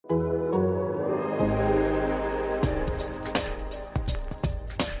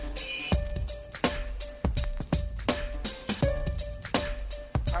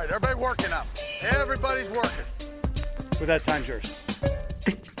Everybody's working. With that, time's yours.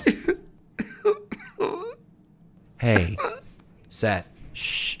 Hey, Seth.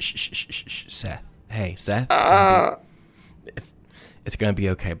 Shh, Seth. Hey, Seth. It's gonna be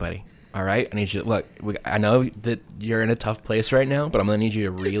okay, buddy. All right. I need you to look. I know that you're in a tough place right now, but I'm gonna need you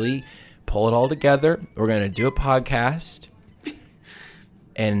to really pull it all together. We're gonna do a podcast,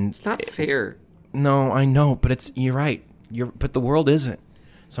 and It's not fair. No, I know, but you're right. But the world isn't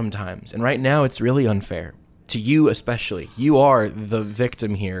sometimes, and right now it's really unfair to you, especially. You are the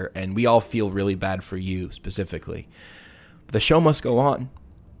victim here, and we all feel really bad for you specifically. But the show must go on.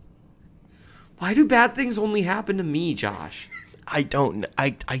 Why do bad things only happen to me, Josh? I don't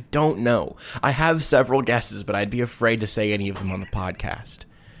know. I have several guesses, but I'd be afraid to say any of them on the podcast.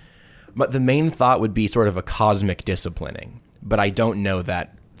 But the main thought would be sort of a cosmic disciplining, but I don't know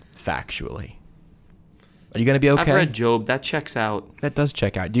that factually. Are you going to be okay? I've read Job. That checks out. That does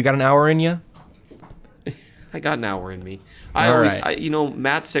check out. Do you got an hour in you? I got an hour in me. Right.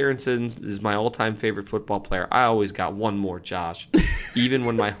 Matt Sorensen is my all-time favorite football player. I always got one more, Josh, even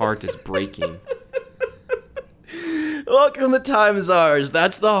when my heart is breaking. Welcome to Time's Ours.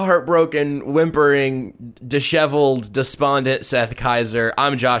 That's the heartbroken, whimpering, disheveled, despondent Seth Kaiser.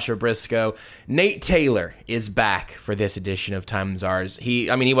 I'm Joshua Briscoe. Nate Taylor is back for this edition of Time's Ours. He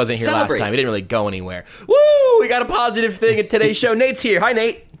wasn't here last time. He didn't really go anywhere. Woo! We got a positive thing in today's show. Nate's here. Hi,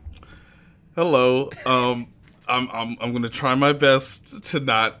 Nate. Hello. I'm going to try my best to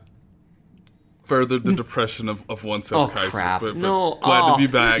not further the depression of one Seth Kaiser. Crap. But No. glad to be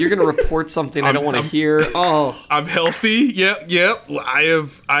back. You're going to report something I don't want to hear. Oh. I'm healthy. Yep. I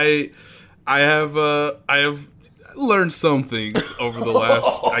have learned some things over the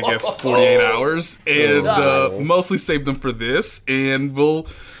last, 48 hours, and mostly saved them for this. And we'll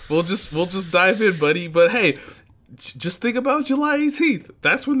just dive in, buddy. But hey, just think about July 18th.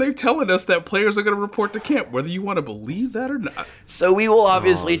 That's when they're telling us that players are going to report to camp, whether you want to believe that or not. So we will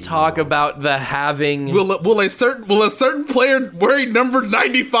obviously talk about the halving. Will a certain player wearing number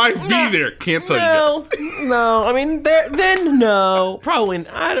 95 be there? Can't tell you guys. No. I mean, then no. Probably.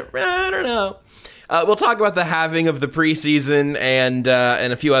 I don't know. We'll talk about the halving of the preseason and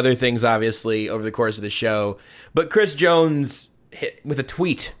a few other things, obviously, over the course of the show. But Chris Jones hit with a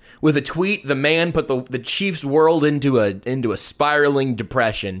tweet. With a tweet, the man put the Chiefs' world into a spiraling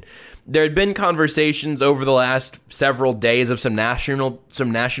depression. There had been conversations over the last several days of some national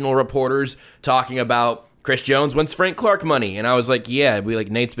reporters talking about Chris Jones wants Frank Clark money, and I was like,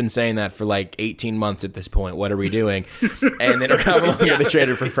 Nate's been saying that for 18 months at this point. What are we doing? And then how long have they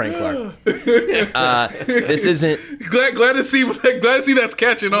traded for Frank Clark? This isn't glad to see that's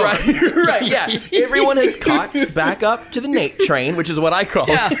catching on. Right, yeah. Everyone has caught back up to the Nate train, which is what I call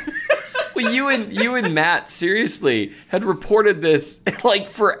it. Well, you and Matt seriously had reported this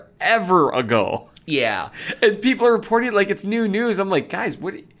forever ago. Yeah, and people are reporting it like it's new news. I'm like, guys,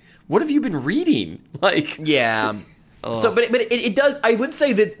 what have you been reading? Yeah. So, but it does. I would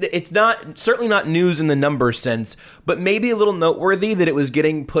say that it's certainly not news in the number sense, but maybe a little noteworthy that it was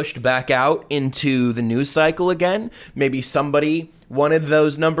getting pushed back out into the news cycle again. Maybe somebody wanted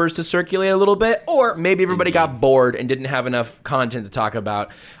those numbers to circulate a little bit, or maybe everybody got bored and didn't have enough content to talk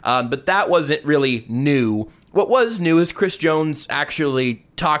about. But that wasn't really new. What was new is Chris Jones actually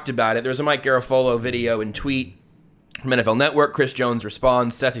talked about it. There was a Mike Garafolo video and tweet from NFL Network. Chris Jones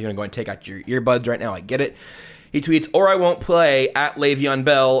responds, Seth, you're going to go and take out your earbuds right now. I get it. He tweets, or I won't play, at Le'Veon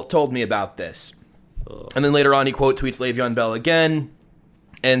Bell told me about this. And then later on, he quote tweets Le'Veon Bell again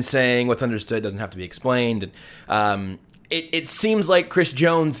and saying what's understood doesn't have to be explained. And it seems like Chris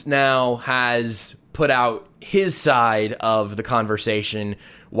Jones now has put out his side of the conversation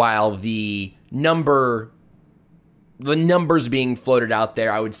while the numbers being floated out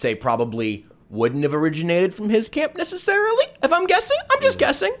there, I would say probably wouldn't have originated from his camp necessarily, if I'm guessing. I'm just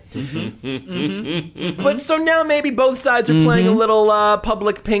guessing. But so now maybe both sides are playing a little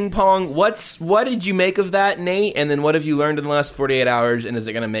public ping pong. What did you make of that, Nate? And then what have you learned in the last 48 hours, and is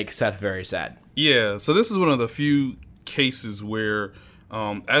it going to make Seth very sad? Yeah, so this is one of the few cases where,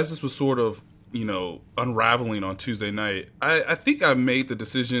 as this was sort of, unraveling on Tuesday night, I think I made the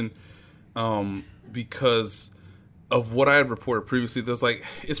decision because of what I had reported previously. There's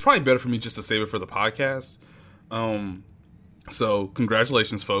it's probably better for me just to save it for the podcast. So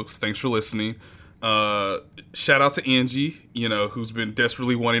congratulations, folks. Thanks for listening. Shout out to Angie, who's been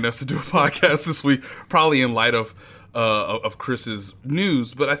desperately wanting us to do a podcast this week, probably in light of Chris's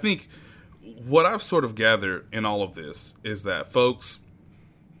news. But I think what I've sort of gathered in all of this is that, folks,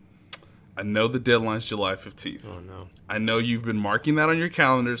 I know the deadline's July 15th. Oh, no. I know you've been marking that on your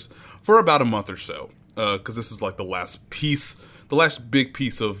calendars for about a month or so, because this is the last piece, big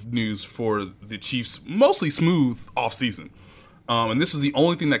piece of news for the Chiefs' mostly smooth offseason. And this was the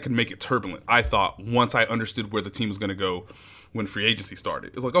only thing that could make it turbulent, I thought, once I understood where the team was going to go when free agency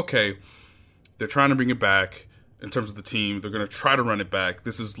started. It's like, okay, they're trying to bring it back in terms of the team. They're going to try to run it back.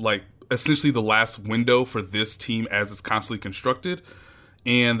 This is like essentially the last window for this team as it's constantly constructed.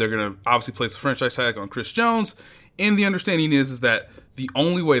 And they're going to obviously place a franchise tag on Chris Jones. And the understanding is that the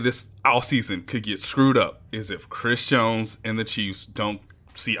only way this offseason could get screwed up is if Chris Jones and the Chiefs don't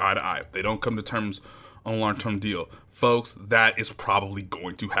see eye to eye. If they don't come to terms on a long-term deal. Folks, that is probably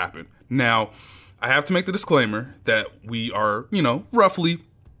going to happen. Now, I have to make the disclaimer that we are, roughly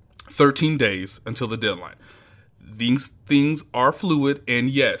 13 days until the deadline. These things are fluid, and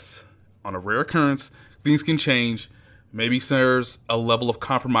yes, on a rare occurrence, things can change. Maybe there's a level of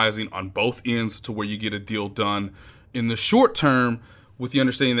compromising on both ends to where you get a deal done in the short term with the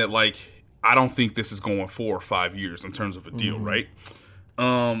understanding that, I don't think this is going 4 or 5 years in terms of a deal, right?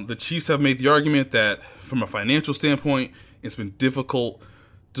 The Chiefs have made the argument that from a financial standpoint, it's been difficult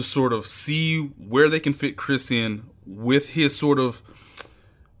to sort of see where they can fit Chris in with his sort of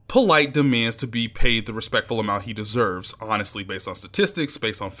polite demands to be paid the respectful amount he deserves, honestly, based on statistics,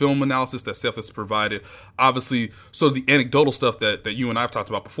 based on film analysis that Seth has provided. Obviously, sort of the anecdotal stuff that you and I have talked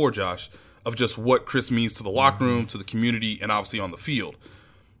about before, Josh, of just what Chris means to the locker room, to the community, and obviously on the field.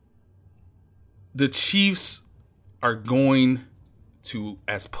 The Chiefs are going to,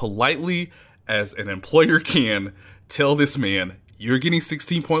 as politely as an employer can, tell this man, you're getting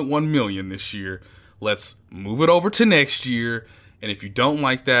 $16.1 million this year. Let's move it over to next year. And if you don't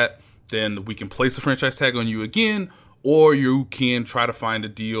like that, then we can place a franchise tag on you again, or you can try to find a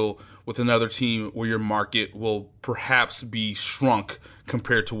deal with another team where your market will perhaps be shrunk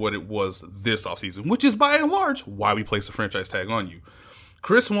compared to what it was this offseason, which is by and large why we place a franchise tag on you.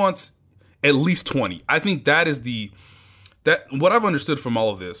 Chris wants at least 20. I think that is what I've understood from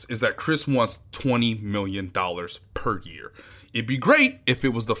all of this is that Chris wants $20 million per year. It'd be great if it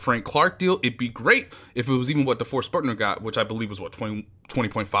was the Frank Clark deal. It'd be great if it was even what DeForest Buckner got, which I believe was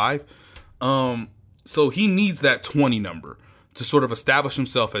 20.5. So he needs that 20 number to sort of establish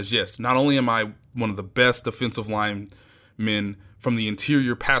himself as, yes, not only am I one of the best defensive linemen from the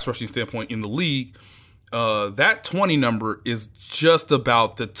interior pass rushing standpoint in the league, that 20 number is just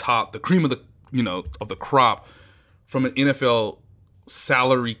about the cream of the crop from an NFL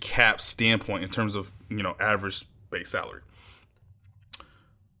salary cap standpoint in terms of, average base salary.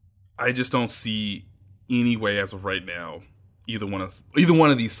 I just don't see any way as of right now either one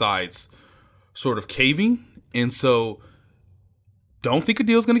of these sides sort of caving. And so don't think a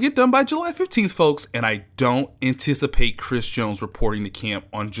deal is going to get done by July 15th, folks. And I don't anticipate Chris Jones reporting to camp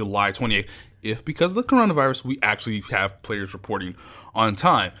on July 28th. If because of the coronavirus, we actually have players reporting on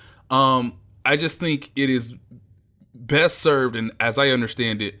time. I just think it is best served, and as I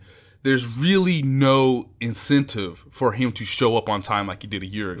understand it, there's really no incentive for him to show up on time like he did a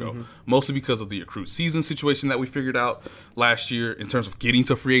year ago, mostly because of the accrued season situation that we figured out last year in terms of getting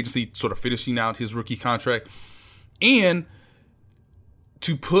to free agency, sort of finishing out his rookie contract, and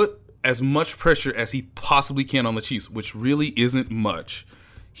to put as much pressure as he possibly can on the Chiefs, which really isn't much.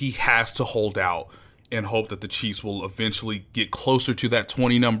 He has to hold out and hope that the Chiefs will eventually get closer to that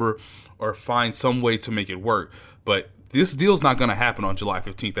 20 number or find some way to make it work. But this deal's not going to happen on July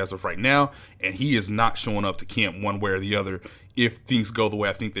 15th as of right now, and he is not showing up to camp one way or the other if things go the way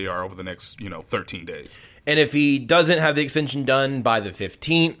I think they are over the next, 13 days. And if he doesn't have the extension done by the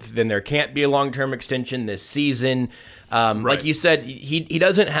 15th, then there can't be a long-term extension this season. Right. Like you said, he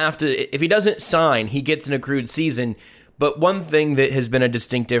doesn't have to – if he doesn't sign, he gets an accrued season. But one thing that has been a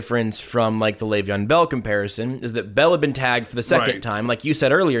distinct difference from the Le'Veon Bell comparison is that Bell had been tagged for the second time. Like you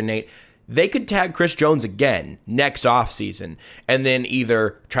said earlier, Nate, they could tag Chris Jones again next offseason and then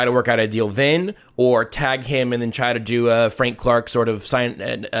either try to work out a deal then or tag him and then try to do a Frank Clark sort of sign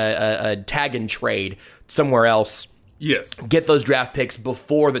a tag and trade somewhere else. Yes. Get those draft picks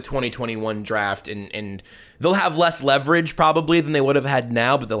before the 2021 draft and they'll have less leverage probably than they would have had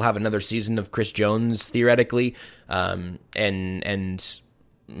now, but they'll have another season of Chris Jones theoretically, and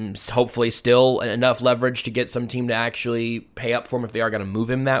hopefully still enough leverage to get some team to actually pay up for him if they are going to move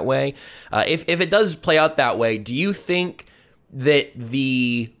him that way. If it does play out that way, do you think that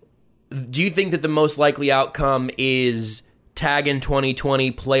the most likely outcome is tag in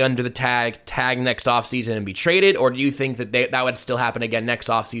 2020, play under the tag next offseason and be traded? Or do you think that that would still happen again next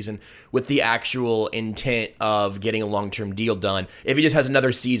offseason with the actual intent of getting a long-term deal done if he just has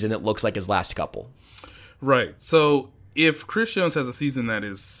another season that looks like his last couple? Right. So if Chris Jones has a season that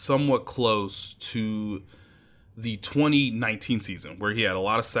is somewhat close to the 2019 season where he had a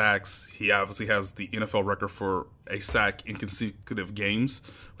lot of sacks. He obviously has the NFL record for a sack in consecutive games,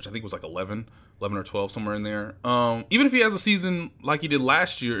 which I think was like 11 or 12, somewhere in there. Even if he has a season like he did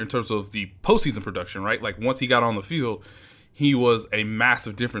last year in terms of the postseason production, right? Like once he got on the field, he was a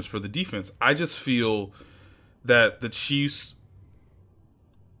massive difference for the defense. I just feel that the Chiefs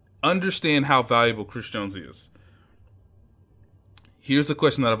understand how valuable Chris Jones is. Here's a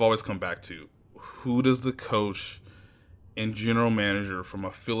question that I've always come back to. Who does the coach and general manager, from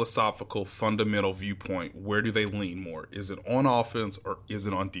a philosophical, fundamental viewpoint, where do they lean more? Is it on offense or is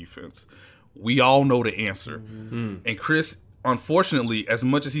it on defense? We all know the answer. Mm-hmm. And Chris, unfortunately, as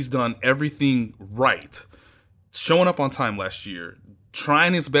much as he's done everything right, showing up on time last year,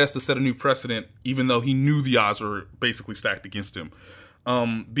 trying his best to set a new precedent, even though he knew the odds were basically stacked against him.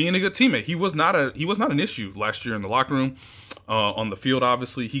 Being a good teammate, he was not an issue last year in the locker room, on the field.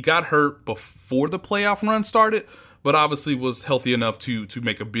 Obviously, he got hurt before the playoff run started, but obviously was healthy enough to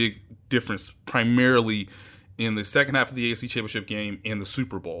make a big difference, primarily in the second half of the AFC Championship game and the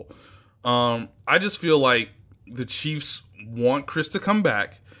Super Bowl. I just feel like the Chiefs want Chris to come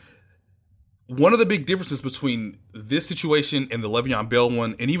back. One of the big differences between this situation and the Le'Veon Bell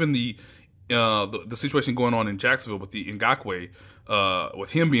one, and even the situation going on in Jacksonville with the Ngakoue,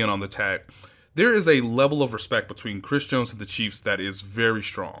 with him being on the tag, there is a level of respect between Chris Jones and the Chiefs that is very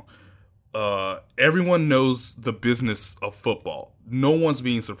strong. Everyone knows the business of football. No one's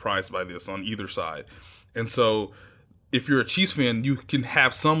being surprised by this on either side. And so if you're a Chiefs fan, you can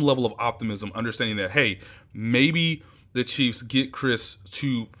have some level of optimism, understanding that, hey, maybe the Chiefs get Chris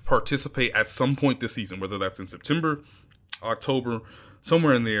to participate at some point this season, whether that's in September, October,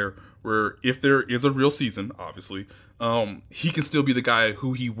 somewhere in there, where if there is a real season, obviously, he can still be the guy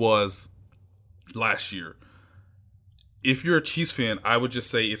who he was last year. If you're a Chiefs fan, I would just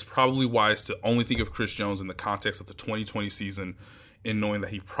say it's probably wise to only think of Chris Jones in the context of the 2020 season, and knowing that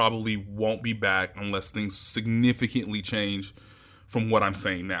he probably won't be back unless things significantly change from what I'm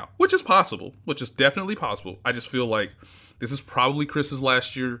saying now, which is possible, which is definitely possible. I just feel like this is probably Chris's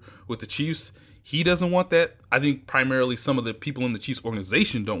last year with the Chiefs. He doesn't want that. I think primarily some of the people in the Chiefs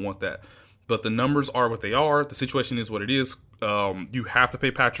organization don't want that. But the numbers are what they are. The situation is what it is. You have to pay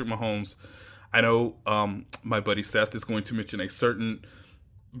Patrick Mahomes. I know my buddy Seth is going to mention a certain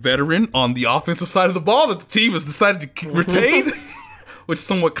veteran on the offensive side of the ball that the team has decided to retain, which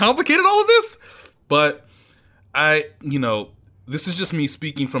somewhat complicated all of this. But this is just me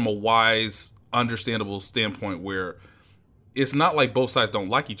speaking from a wise, understandable standpoint where it's not like both sides don't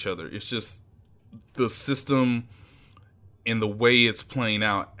like each other. It's just the system and the way it's playing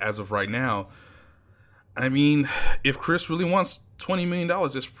out as of right now. I mean, if Chris really wants $20 million,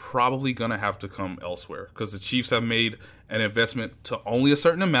 it's probably going to have to come elsewhere, because the Chiefs have made an investment to only a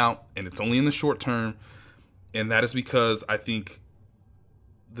certain amount, and it's only in the short term. And that is because I think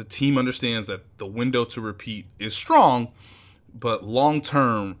the team understands that the window to repeat is strong, but long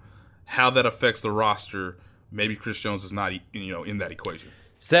term, how that affects the roster, maybe Chris Jones is not, in that equation.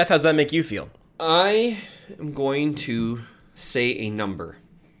 Seth, how's that make you feel? I am going to say a number.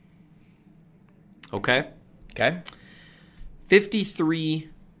 Okay? Okay. $53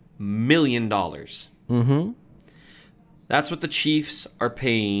 million. Mm-hmm. That's what the Chiefs are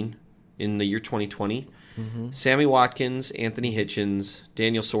paying in the year 2020. Mm-hmm. Sammy Watkins, Anthony Hitchens,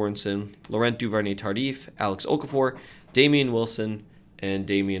 Daniel Sorensen, Laurent Duvernay-Tardif, Alex Okafor, Damian Wilson, and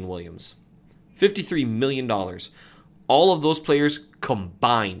Damian Williams. $53 million. All of those players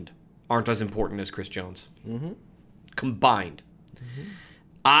combined aren't as important as Chris Jones. Mm-hmm. Combined. Mm-hmm.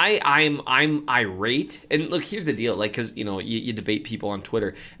 I'm irate, and look, here's the deal, because you debate people on Twitter,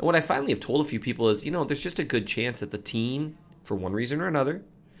 and what I finally have told a few people is, there's just a good chance that the team, for one reason or another,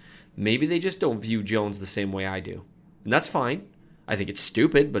 maybe they just don't view Jones the same way I do, and that's fine. I think it's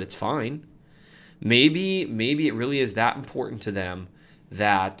stupid, but it's fine. Maybe it really is that important to them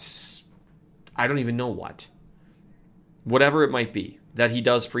that I don't even know whatever it might be, that he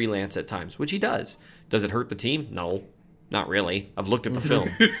does freelance at times, which he does. Does it hurt the team? No. Not really. I've looked at the film.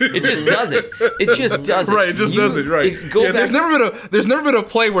 It just doesn't. It just doesn't. Right, it just doesn't. Right. There's never been a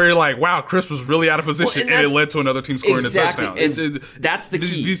play where you're like, wow, Chris was really out of position, and it led to another team scoring a touchdown. That's the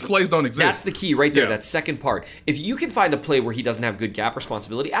key. These plays don't exist. That's the key right there, that second part. If you can find a play where he doesn't have good gap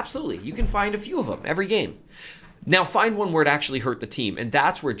responsibility, absolutely. You can find a few of them every game. Now find one where it actually hurt the team, and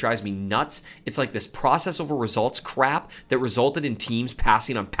that's where it drives me nuts. It's like this process over results crap that resulted in teams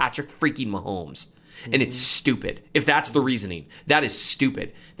passing on Patrick freaking Mahomes. And it's stupid. If that's the reasoning, that is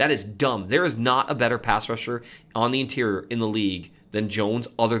stupid. That is dumb. There is not a better pass rusher on the interior in the league than Jones,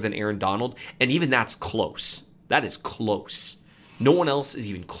 other than Aaron Donald. And even that's close. That is close. No one else is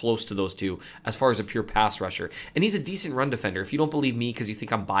even close to those two as far as a pure pass rusher. And he's a decent run defender. If you don't believe me because you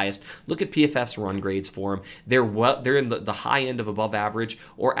think I'm biased, look at PFF's run grades for him. They're in the high end of above average,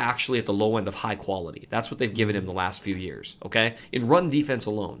 or actually at the low end of high quality. That's what they've given him the last few years, okay? In run defense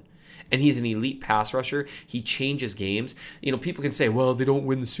alone. And he's an elite pass rusher. He changes games. People can say, well, they don't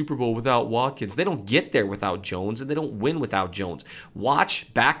win the Super Bowl without Watkins. They don't get there without Jones, and they don't win without Jones.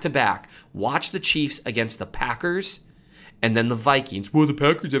 Watch back-to-back. Watch the Chiefs against the Packers and then the Vikings. Well, the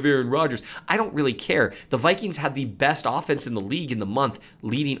Packers have Aaron Rodgers. I don't really care. The Vikings had the best offense in the league in the month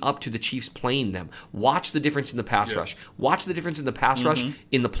leading up to the Chiefs playing them. Watch the difference in the pass rush. Watch the difference in the pass rush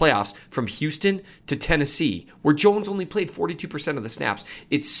in the playoffs from Houston to Tennessee, where Jones only played 42% of the snaps.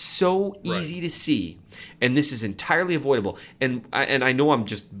 It's so easy to see, and this is entirely avoidable. And I know I'm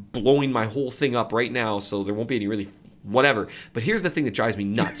just blowing my whole thing up right now, so there won't be any really whatever. But here's the thing that drives me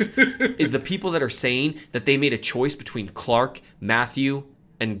nuts is the people that are saying that they made a choice between Clark, Matthew,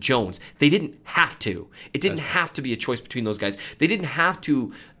 and Jones. They didn't have to. It didn't have to be a choice between those guys. They didn't have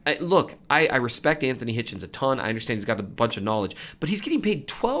to. Look, I respect Anthony Hitchens a ton. I understand he's got a bunch of knowledge. But he's getting paid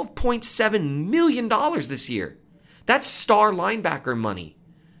 $12.7 million this year. That's star linebacker money.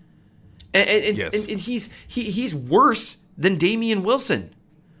 And he's worse than Damian Wilson,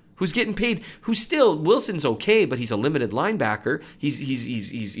 who's getting paid, Wilson's okay, but he's a limited linebacker.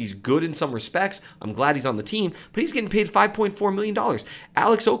 He's good in some respects. I'm glad he's on the team, but he's getting paid $5.4 million.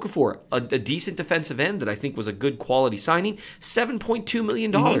 Alex Okafor, a decent defensive end that I think was a good quality signing, $7.2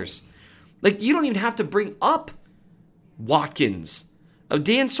 million. Like, you don't even have to bring up Watkins.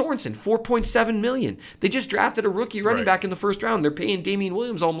 Dan Sorensen, $4.7 million. They just drafted a rookie running back in the first round. They're paying Damian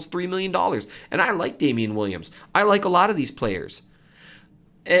Williams almost $3 million. And I like Damian Williams. I like a lot of these players.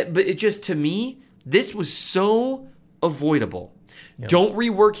 But it just, to me, this was so avoidable. Yep. Don't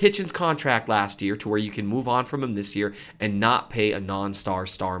rework Hitchens' contract last year to where you can move on from him this year and not pay a non-star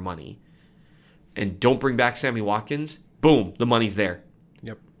star money. And don't bring back Sammy Watkins. Boom, the money's there.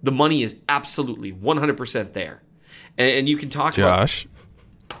 Yep. The money is absolutely 100% there. And you can talk Josh.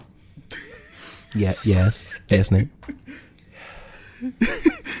 Yes, Nate.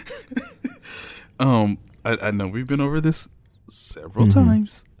 I know we've been over this several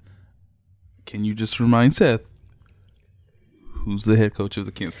times. Can you just remind Seth who's the head coach of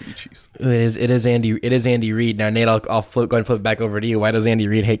the Kansas City Chiefs? It is Andy Reid. Now, Nate, I'll go ahead and flip it back over to you. Why does Andy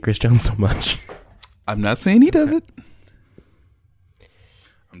Reid hate Chris Jones so much? I'm not saying he doesn't.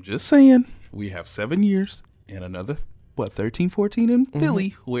 I'm just saying we have 7 years and another 13, 14 in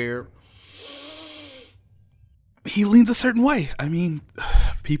Philly where he leans a certain way. I mean,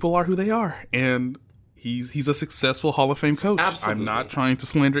 people are who they are, and He's a successful Hall of Fame coach. Absolutely. I'm not trying to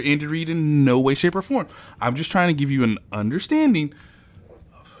slander Andy Reid in no way, shape, or form. I'm just trying to give you an understanding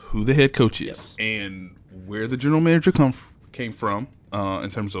of who the head coach is and where the general manager came from in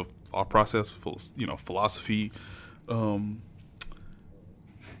terms of our process, philosophy.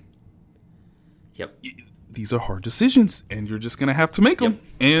 These are hard decisions, and you're just going to have to make them.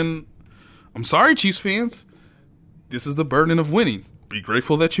 And I'm sorry, Chiefs fans. This is the burden of winning. Be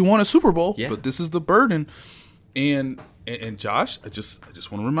grateful that you won a Super Bowl, but this is the burden. And Josh, I just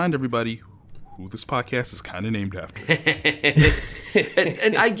want to remind everybody who this podcast is kind of named after.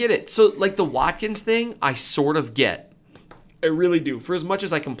 and I get it. So, like, the Watkins thing, I sort of get. I really do. For as much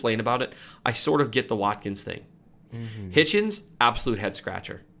as I complain about it, I sort of get the Watkins thing. Hitchens, absolute head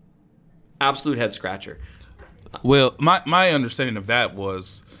scratcher. Absolute head scratcher. Well, my understanding of that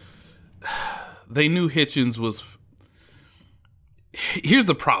was they knew Hitchens was. Here's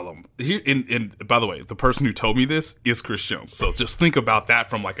the problem. And by the way, the person who told me this is Chris Jones. So just think about that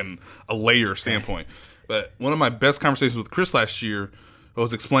from like a layer standpoint. But one of my best conversations with Chris last year, I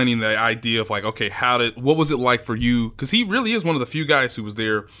was explaining the idea of like, okay, what was it like for you? Because he really is one of the few guys who was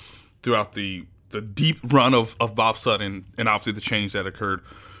there throughout the deep run of Bob Sutton and obviously the change that occurred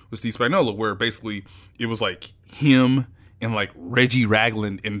with Steve Spagnuolo, where basically it was like him and like Reggie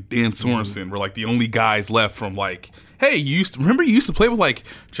Ragland and Dan Sorensen were like the only guys left from like, hey, you used to play with like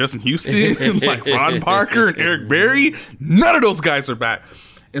Justin Houston and like Ron Parker and Eric Berry. None of those guys are back.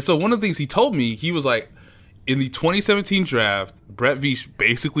 And so one of the things he told me, he was like, in the 2017 draft, Brett Veach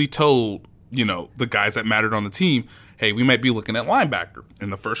basically told, the guys that mattered on the team, hey, we might be looking at linebacker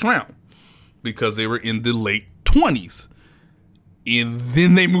in the first round because they were in the late 20s. And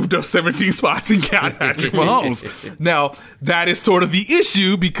then they moved up 17 spots and got Patrick Mahomes. Now, that is sort of the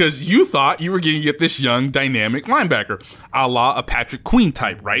issue because you thought you were going to get this young, dynamic linebacker, a la a Patrick Queen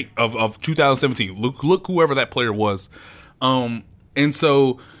type, right, of 2017. Look whoever that player was. And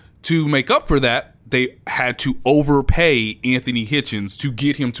so to make up for that, they had to overpay Anthony Hitchens to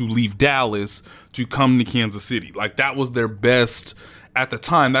get him to leave Dallas to come to Kansas City. Like, that was their best, at the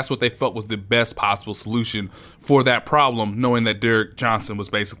time, that's what they felt was the best possible solution for that problem, knowing that Derek Johnson was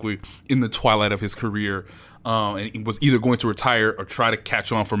basically in the twilight of his career, and he was either going to retire or try to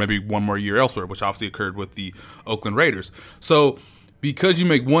catch on for maybe one more year elsewhere, which obviously occurred with the Oakland Raiders. So because you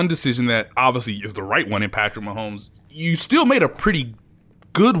make one decision that obviously is the right one in Patrick Mahomes, you still made a pretty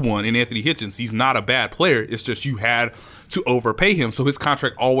good one in Anthony Hitchens. He's not a bad player. It's just you had to overpay him. So his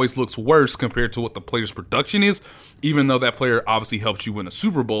contract always looks worse compared to what the player's production is, even though that player obviously helped you win a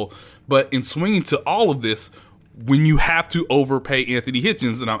Super Bowl. But in swinging to all of this, when you have to overpay Anthony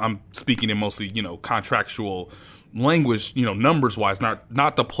Hitchens, and I'm speaking in mostly, contractual language, numbers-wise,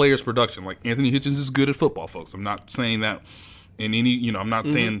 not the player's production. Like, Anthony Hitchens is good at football, folks. I'm not saying that in any, I'm not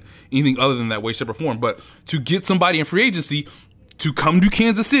saying anything other than that way, shape, or form. But to get somebody in free agency to come to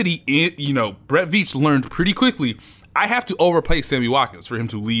Kansas City, Brett Veach learned pretty quickly, I have to overpay Sammy Watkins for him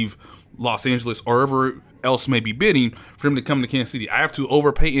to leave Los Angeles or wherever else may be bidding for him to come to Kansas City. I have to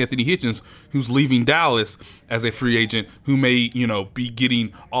overpay Anthony Hitchens, who's leaving Dallas as a free agent, who may, be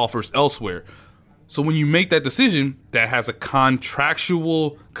getting offers elsewhere. So when you make that decision, that has a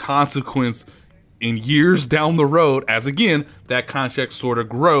contractual consequence in years down the road, as again, that contract sort of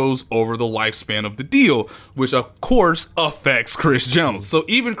grows over the lifespan of the deal, which of course affects Chris Jones. So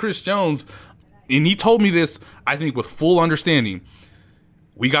even Chris Jones, and he told me this, I think with full understanding,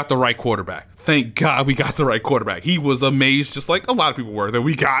 we got the right quarterback. Thank God we got the right quarterback. He was amazed, just like a lot of people were, that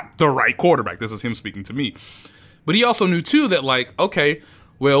we got the right quarterback. This is him speaking to me. But he also knew too that, like, okay,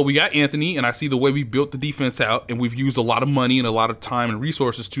 well, we got Anthony, and I see the way we built the defense out, and we've used a lot of money and a lot of time and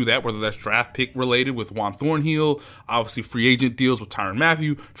resources to that, whether that's draft pick related with Juan Thornhill, obviously free agent deals with Tyrann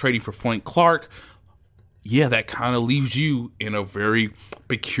Mathieu, trading for Frank Clark. Yeah, that kind of leaves you in a very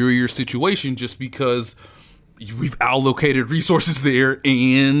peculiar situation just because we've allocated resources there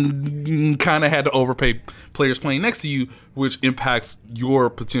and kind of had to overpay players playing next to you, which impacts your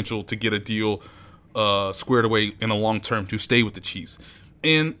potential to get a deal squared away in a long term to stay with the Chiefs.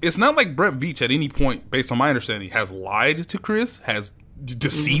 And it's not like Brett Veach at any point, based on my understanding, has lied to Chris, has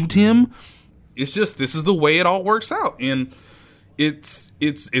deceived him. It's just, this is the way it all works out. And it's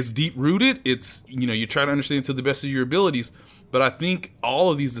deep rooted. It's, you try to understand to the best of your abilities. But I think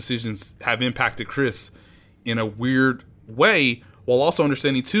all of these decisions have impacted Chris in a weird way, while also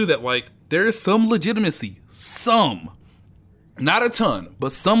understanding too that, like, there is some legitimacy, not a ton,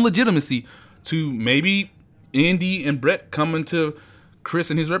 but some legitimacy to maybe Andy and Brett coming to Chris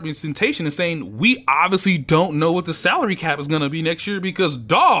and his representation and saying, we obviously don't know what the salary cap is going to be next year because,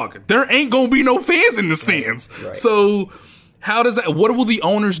 dog, there ain't going to be no fans in the stands. Right. So how does that, what will the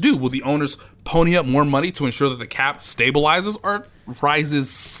owners do? Will the owners pony up more money to ensure that the cap stabilizes or rises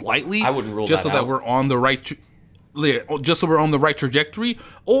slightly? I wouldn't rule just that so out. That we're on the right just so we're on the right trajectory?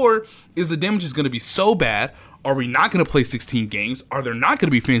 Or is the damage going to be so bad? Are we not going to play 16 games? Are there not going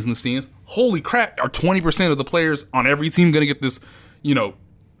to be fans in the stands? Holy crap, are 20% of the players on every team going to get this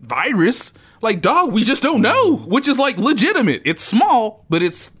virus? Like, dog, we just don't know, which is, like, legitimate. It's small, but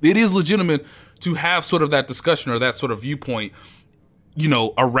it is legitimate to have sort of that discussion or that sort of viewpoint,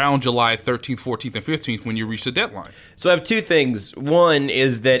 around July 13th, 14th, and 15th when you reach the deadline. So I have two things. One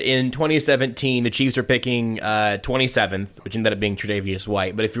is that in 2017, the Chiefs are picking 27th, which ended up being Tre'Davious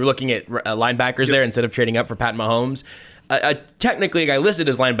White. But if you're looking at linebackers there, instead of trading up for Pat Mahomes, technically a guy listed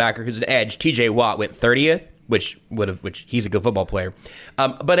as linebacker who's an edge, TJ Watt, went 30th. Which he's a good football player.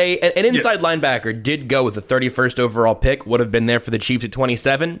 But an inside linebacker did go with the 31st overall pick, would have been there for the Chiefs at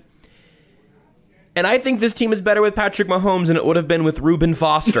 27. And I think this team is better with Patrick Mahomes than it would have been with Reuben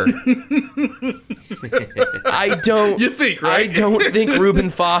Foster. I don't think Reuben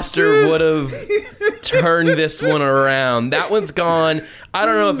Foster would have turned this one around. That one's gone. I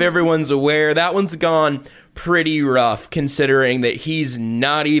don't know if everyone's aware. That one's gone pretty rough, considering that he's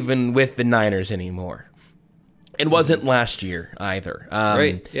not even with the Niners anymore. It wasn't last year either.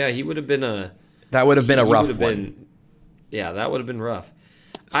 Right. Yeah, he would have been a... That would have been a rough one. Yeah, that would have been rough.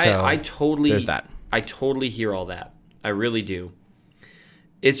 So, I totally... There's that. I totally hear all that. I really do.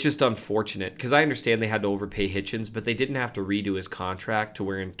 It's just unfortunate, because I understand they had to overpay Hitchens, but they didn't have to redo his contract to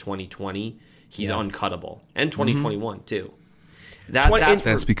where in 2020 he's uncuttable. And 2021, too.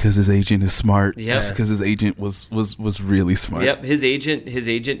 That's because his agent is smart. Yep. That's because his agent was really smart. Yep, his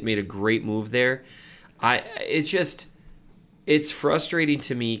agent made a great move there. It's frustrating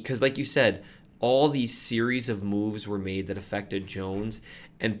to me because, like you said, all these series of moves were made that affected Jones,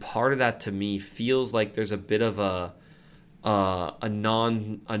 and part of that to me feels like there's a bit of a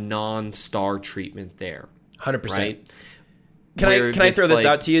non-star treatment there. 100%. Right? Can I throw this like,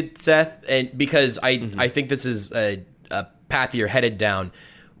 out to you, Seth? And because I think this is a path you're headed down.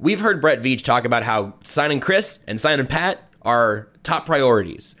 We've heard Brett Veach talk about how signing Chris and signing Pat are top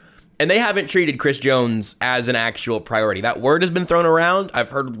priorities. And they haven't treated Chris Jones as an actual priority. That word has been thrown around. I've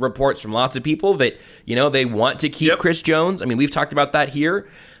heard reports from lots of people that, they want to keep Chris Jones. I mean, we've talked about that here,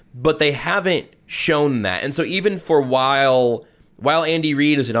 but they haven't shown that. And so even for while Andy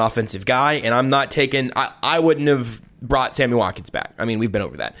Reid is an offensive guy, and I'm not taking, I wouldn't have brought Sammy Watkins back. I mean, we've been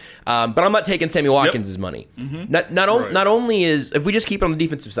over that. But I'm not taking Sammy Watkins' money. Mm-hmm. Not only is, if we just keep it on the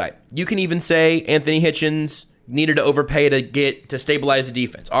defensive side, you can even say Anthony Hitchens needed to overpay to stabilize the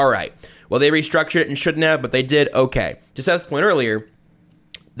defense. All right. Well, they restructured it and shouldn't have, but they did. Okay. To Seth's point earlier,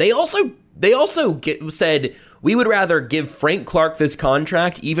 they also said we would rather give Frank Clark this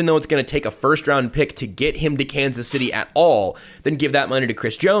contract, even though it's going to take a first-round pick to get him to Kansas City at all, than give that money to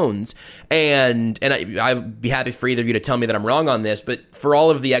Chris Jones. And I'd be happy for either of you to tell me that I'm wrong on this, but for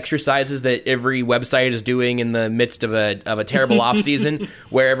all of the exercises that every website is doing in the midst of a terrible offseason,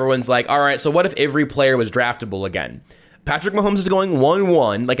 where everyone's like, all right, so what if every player was draftable again? Patrick Mahomes is going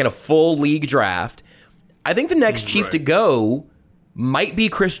 1-1, like in a full league draft. I think the next chief to go might be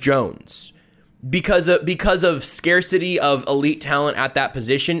Chris Jones. Because of scarcity of elite talent at that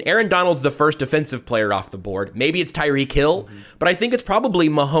position. Aaron Donald's the first defensive player off the board. Maybe it's Tyreek Hill, but I think it's probably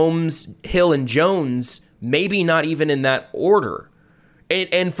Mahomes, Hill, and Jones, maybe not even in that order.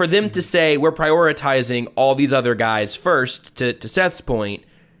 And for them to say we're prioritizing all these other guys first, to Seth's point,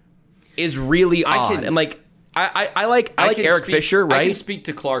 is really odd. And I like Eric Fisher, right? I can speak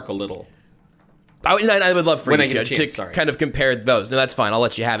to Clark a little. I would love for you to kind of compare those. No, that's fine. I'll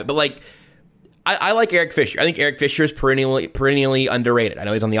let you have it. But I like Eric Fisher. I think Eric Fisher is perennially underrated. I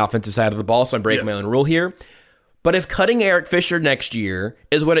know he's on the offensive side of the ball, so I'm breaking my own rule here. But if cutting Eric Fisher next year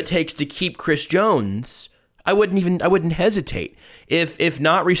is what it takes to keep Chris Jones, I wouldn't hesitate. If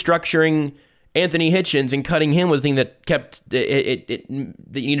not restructuring Anthony Hitchens and cutting him was the thing that kept that you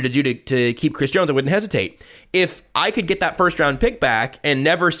needed to do to keep Chris Jones, I wouldn't hesitate. If I could get that first round pick back and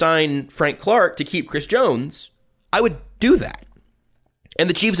never sign Frank Clark to keep Chris Jones, I would do that. And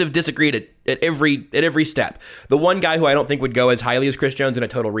the Chiefs have disagreed at every step. The one guy who I don't think would go as highly as Chris Jones in a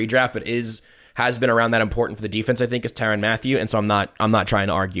total redraft, but has been around that important for the defense, I think, is Tyrann Mathieu. And so I'm not trying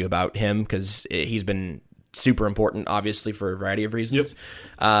to argue about him because he's been super important, obviously, for a variety of reasons.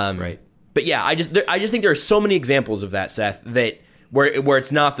 Right. But yeah, I just think there are so many examples of that, Seth, that where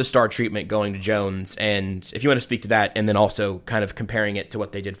it's not the star treatment going to Jones. And if you want to speak to that, and then also kind of comparing it to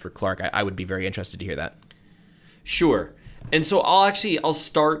what they did for Clark, I would be very interested to hear that. Sure. And so I'll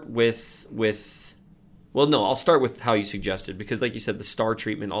start with I'll start with how you suggested, because like you said, the star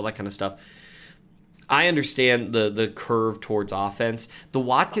treatment, all that kind of stuff. I understand the curve towards offense. The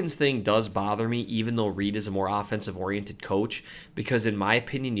Watkins thing does bother me, even though Reid is a more offensive-oriented coach, because in my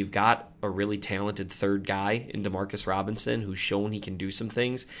opinion, you've got a really talented third guy in Demarcus Robinson who's shown he can do some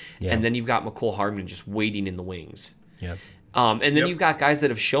things, and then you've got Mecole Hardman just waiting in the wings. Yeah. And then you've got guys that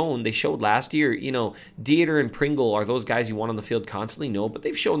have shown, they showed last year, Dieter and Pringle, are those guys you want on the field constantly? No, but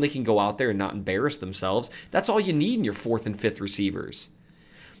they've shown they can go out there and not embarrass themselves. That's all you need in your fourth and fifth receivers.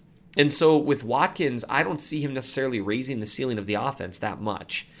 And so with Watkins, I don't see him necessarily raising the ceiling of the offense that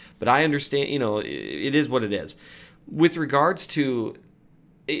much. But I understand, it is what it is. With regards to,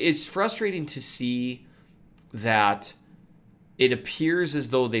 it's frustrating to see that it appears as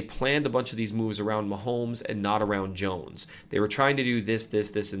though they planned a bunch of these moves around Mahomes and not around Jones. They were trying to do this,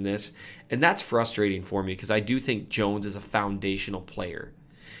 and this. And that's frustrating for me because I do think Jones is a foundational player.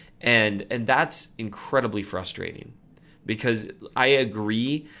 And that's incredibly frustrating because I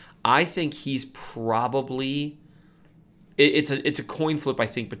agree. I think he's probably it's a coin flip, I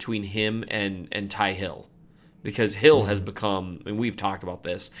think, between him and Ty Hill. Because Hill has become, and we've talked about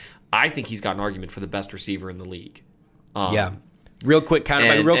this, I think he's got an argument for the best receiver in the league. Real quick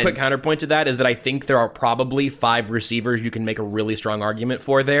counterpoint to that is that I think there are probably 5 receivers you can make a really strong argument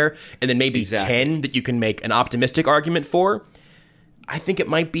for there, and then maybe 10 that you can make an optimistic argument for. I think it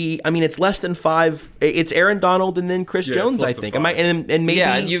might be. I mean, it's less than 5. It's Aaron Donald and then Chris Jones. I think. And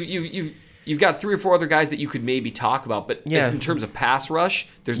maybe you've got 3 or 4 other guys that you could maybe talk about, but in terms of pass rush,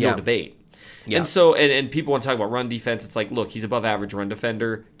 there's no debate. Yeah. And so, and people want to talk about run defense. It's like, look, he's above average run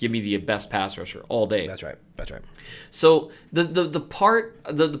defender. Give me the best pass rusher all day. That's right. So the part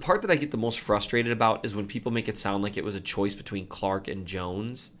that I get the most frustrated about is when people make it sound like it was a choice between Clark and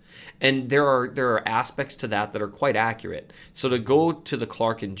Jones. And there are aspects to that are quite accurate. So to go to the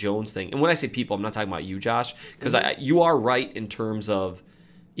Clark and Jones thing, and when I say people, I'm not talking about you, Josh, because you are right in terms of,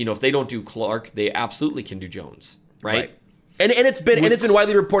 if they don't do Clark, they absolutely can do Jones, right? And it's been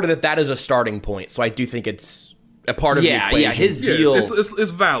widely reported that is a starting point. So I do think it's a part of the equation. Yeah, his deal.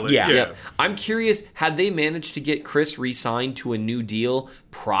 It's valid. Yeah. Yeah. I'm curious, had they managed to get Chris re-signed to a new deal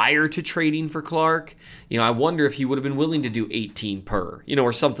prior to trading for Clark? I wonder if he would have been willing to do 18 per,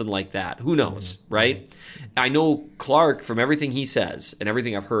 or something like that. Who knows, right? I know Clark, from everything he says and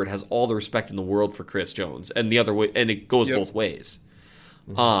everything I've heard, has all the respect in the world for Chris Jones, and the other way, and it goes both ways.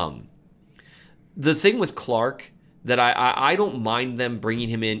 The thing with Clark that I don't mind them bringing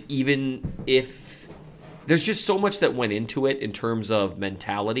him in, even if there's just so much that went into it in terms of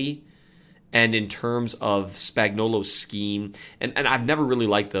mentality and in terms of Spagnuolo's scheme. And I've never really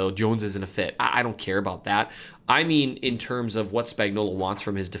liked, though, Jones isn't a fit. I don't care about that. I mean, in terms of what Spagnuolo wants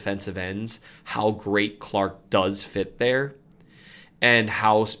from his defensive ends, how great Clark does fit there, and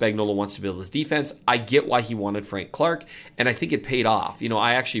how Spagnuolo wants to build his defense. I get why he wanted Frank Clark, and I think it paid off.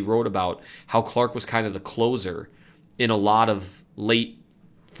 I actually wrote about how Clark was kind of the closer in a lot of late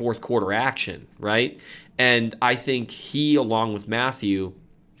fourth quarter action, right? And I think he, along with Matthew,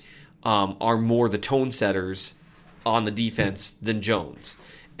 are more the tone setters on the defense than Jones.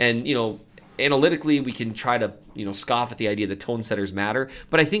 And, analytically, we can try to, scoff at the idea that tone setters matter,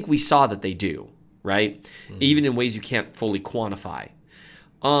 but I think we saw that they do, right? Even in ways you can't fully quantify.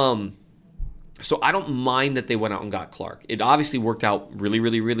 So I don't mind that they went out and got Clark. It obviously worked out really,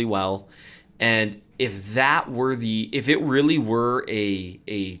 really, really well. And if it really were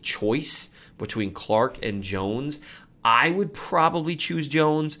a choice between Clark and Jones, I would probably choose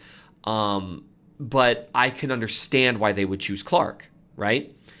Jones. But I can understand why they would choose Clark,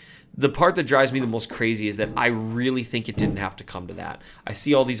 right? The part that drives me the most crazy is that I really think it didn't have to come to that. I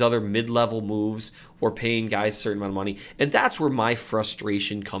see all these other mid-level moves or paying guys a certain amount of money, and that's where my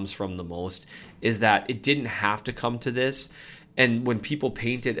frustration comes from the most, is that it didn't have to come to this. And when people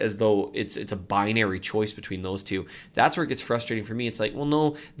paint it as though it's a binary choice between those two, that's where it gets frustrating for me. It's like, well,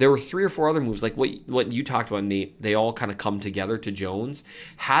 no, there were 3 or 4 other moves, like what you talked about, Nate. They all kind of come together to Jones.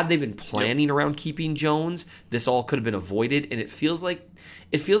 Had they been planning around keeping Jones, this all could have been avoided. And it feels like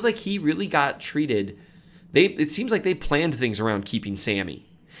he really got treated. It seems like they planned things around keeping Sammy.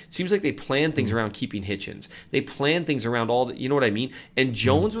 It seems like they planned things around keeping Hitchens. They planned things around all the, you know what I mean? And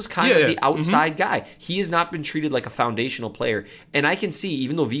Jones was kind of the outside guy. He has not been treated like a foundational player. And I can see,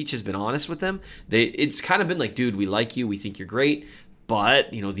 even though Veach has been honest with them, it's kind of been like, dude, we like you. We think you're great.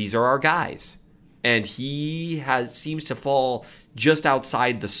 But, these are our guys. And he seems to fall just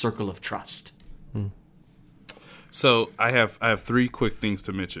outside the circle of trust. So I have 3 quick things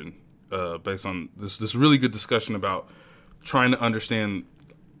to mention based on this really good discussion about trying to understand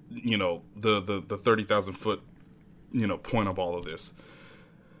the 30,000 foot point of all of this.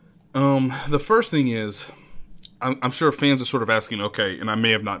 The first thing is, I'm sure fans are sort of asking, okay, and I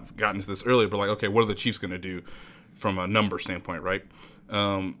may have not gotten to this earlier, but like, okay, what are the Chiefs going to do from a number standpoint, right?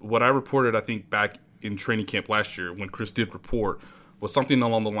 What I reported, I think, back in training camp last year when Chris did report was something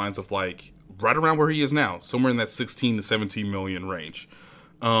along the lines of like right around where he is now, somewhere in that 16 to 17 million range.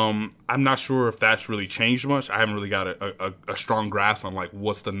 I'm not sure if that's really changed much. I haven't really got a strong grasp on like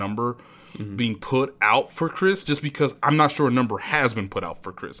what's the number being put out for Chris, just because I'm not sure a number has been put out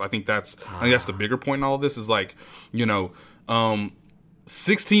for Chris. I think that's the bigger point in all of this is like,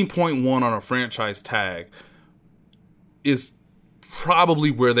 16.1 on a franchise tag is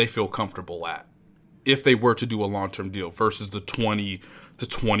probably where they feel comfortable at if they were to do a long-term deal versus the 20 to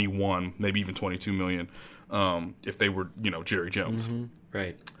 21, maybe even 22 million if they were, Jerry Jones.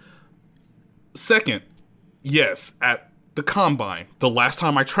 Right. Second, yes, at the Combine, the last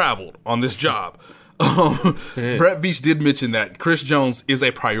time I traveled on this job, Brett Veach did mention that Chris Jones is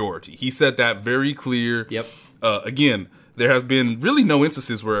a priority. He said that very clear. Yep. Again, there has been really no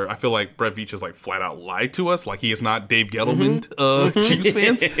instances where I feel like Brett Veach has like flat out lied to us, like he is not Dave Gettleman, Chiefs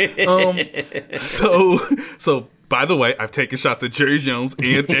fans. So by the way, I've taken shots at Jerry Jones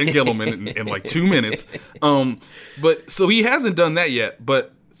and Gettleman in like 2 minutes. But so he hasn't done that yet.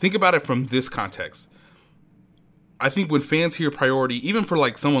 But think about it from this context. I think when fans hear priority, even for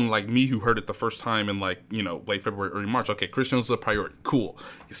like someone like me who heard it the first time in like, late February, early March, okay, Chris Jones is a priority. Cool.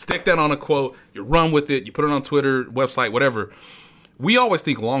 You stick that on a quote, you run with it, you put it on Twitter, website, whatever. We always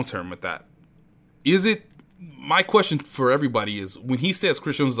think long term with that. My question for everybody is, when he says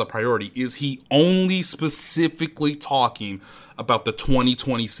Chris Jones is a priority, is he only specifically talking about the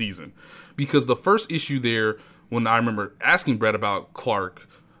 2020 season? Because the first issue there, when I remember asking Brett about Clark,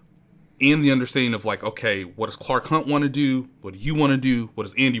 and the understanding of like, okay, what does Clark Hunt want to do? What do you want to do? What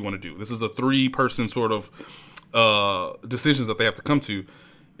does Andy want to do? This is a 3-person sort of decisions that they have to come to,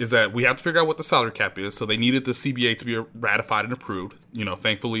 is that we have to figure out what the salary cap is. So they needed the CBA to be ratified and approved.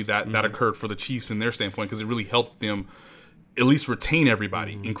 Thankfully that occurred for the Chiefs in their standpoint, because it really helped them at least retain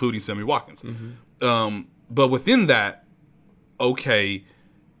everybody, including Sammy Watkins. But within that, okay,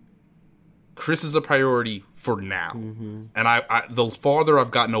 Chris is a priority for now. And I the farther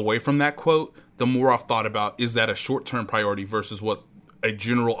I've gotten away from that quote, the more I've thought about, is that a short-term priority versus what a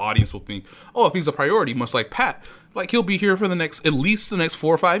general audience will think? Oh, if he's a priority, much like Pat, like he'll be here for at least the next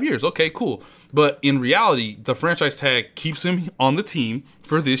 4 or 5 years. Okay, cool. But in reality, the franchise tag keeps him on the team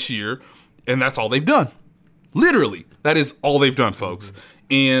for this year, and that's all they've done. Literally, that is all they've done, folks.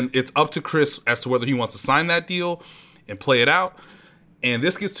 And it's up to Chris as to whether he wants to sign that deal and play it out. And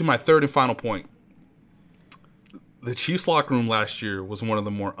this gets to my third and final point. The Chiefs locker room last year was one of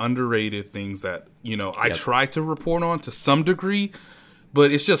the more underrated things that, I tried to report on to some degree,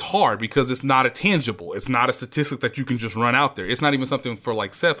 but it's just hard because it's not a tangible. It's not a statistic that you can just run out there. It's not even something for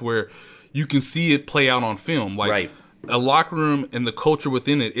like Seth where you can see it play out on film. Like, right. A locker room and the culture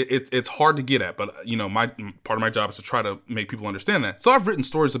within it's hard to get at. But, my part of my job is to try to make people understand that. So I've written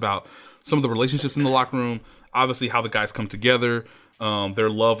stories about some of the relationships in the locker room, obviously how the guys come together, their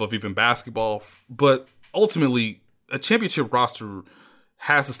love of even basketball. But ultimately, a championship roster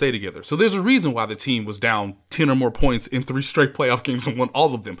has to stay together. So there's a reason why the team was down 10 or more points in 3 straight playoff games and won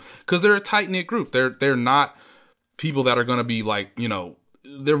all of them. Because they're a tight-knit group. They're not people that are going to be like,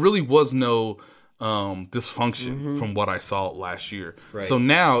 there really was no dysfunction from what I saw last year. Right. So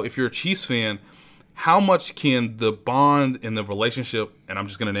now, if you're a Chiefs fan, how much can the bond and the relationship, and I'm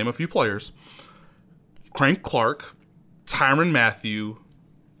just going to name a few players, Frank Clark, Tyrann Mathieu,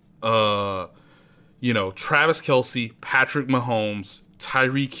 Travis Kelce, Patrick Mahomes,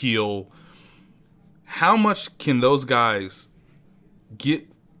 Tyreek Hill, how much can those guys get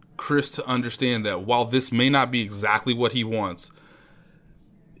Chris to understand that while this may not be exactly what he wants,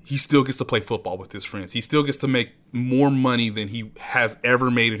 he still gets to play football with his friends. He still gets to make more money than he has ever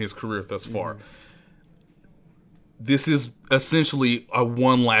made in his career thus far. This is essentially a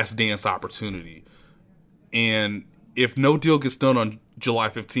one last dance opportunity. And if no deal gets done on July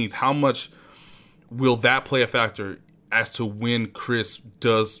 15th, how much will that play a factor as to when Chris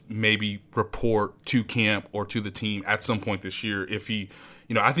does maybe report to camp or to the team at some point this year? If he,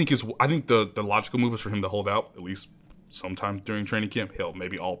 I think the logical move is for him to hold out at least sometime during training camp. Hell,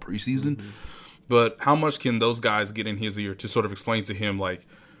 maybe all preseason. But how much can those guys get in his ear to sort of explain to him, like,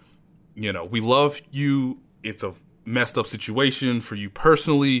 we love you. It's a messed up situation for you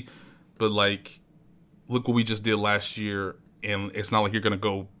personally, but like, look what we just did last year, and it's not like you're going to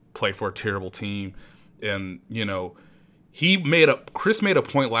go play for a terrible team. And, Chris made a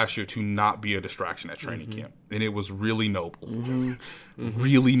point last year to not be a distraction at training camp. And it was really noble.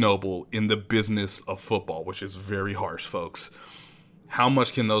 Really noble in the business of football, which is very harsh, folks. How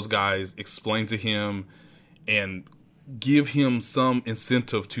much can those guys explain to him and give him some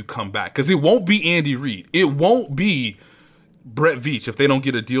incentive to come back? Because it won't be Andy Reid. It won't be Brett Veach if they don't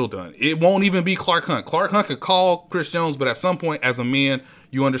get a deal done. It won't even be Clark Hunt. Clark Hunt could call Chris Jones, but at some point, as a man,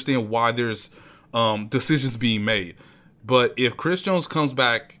 you understand why there's decisions being made. But if Chris Jones comes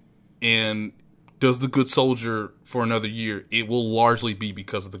back and does the good soldier for another year, it will largely be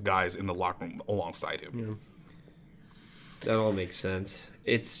because of the guys in the locker room alongside him. Yeah. That all makes sense.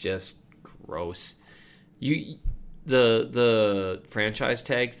 It's just gross. The franchise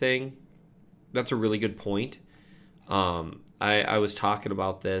tag thing, that's a really good point. I was talking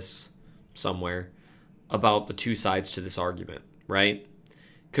about this somewhere, about the two sides to this argument, right?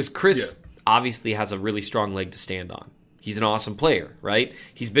 Because Chris obviously has a really strong leg to stand on. He's an awesome player, right?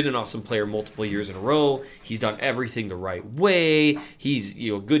 He's been an awesome player multiple years in a row. He's done everything the right way. He's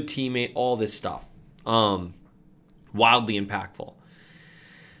a good teammate, all this stuff. Wildly impactful.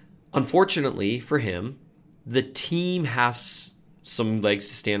 Unfortunately for him, the team has some legs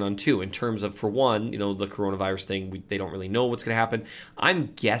to stand on too, in terms of, for one, the coronavirus thing, they don't really know what's going to happen.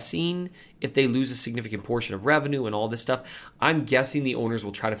 I'm guessing if they lose a significant portion of revenue and all this stuff, I'm guessing the owners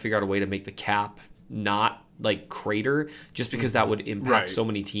will try to figure out a way to make the cap not like crater, just because that would impact so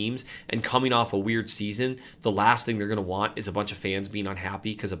many teams. And coming off a weird season, the last thing they're going to want is a bunch of fans being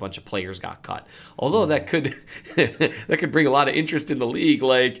unhappy because a bunch of players got cut. Although that could bring a lot of interest in the league.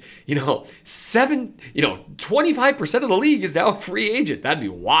 Like, 25% of the league is now a free agent. That'd be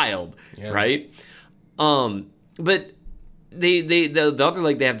wild, right? But the other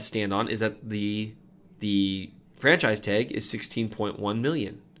leg they have to stand on is that the franchise tag is $16.1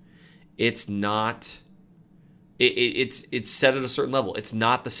 million. It's not. It's set at a certain level. It's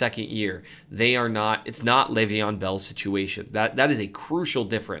not the second year. They are not. It's not Le'Veon Bell's situation. That is a crucial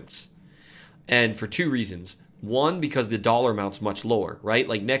difference, and for two reasons. One, because the dollar amount's much lower, right?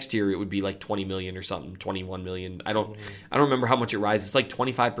 Like next year, it would be like $20 million or something, $21 million. I don't remember how much it rises. It's like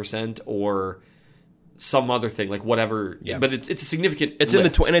 25% or some other thing, like whatever. Yeah. But it's a significant. It's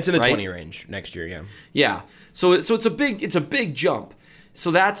lift, in the right? 20 range next year. Yeah. Yeah. So it's a big jump.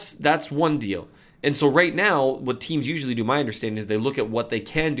 So that's one deal. And so right now, what teams usually do, my understanding, is they look at what they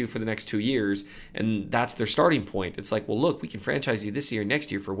can do for the next 2 years, and that's their starting point. It's like, well, look, we can franchise you this year,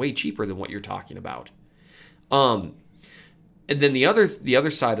 next year for way cheaper than what you're talking about. And then the other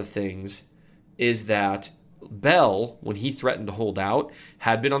side of things is that Bell, when he threatened to hold out,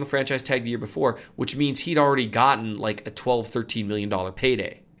 had been on the franchise tag the year before, which means he'd already gotten like a $12-13 million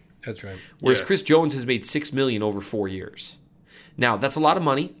payday. That's right. Whereas Chris Jones has made $6 million over 4 years. Now, that's a lot of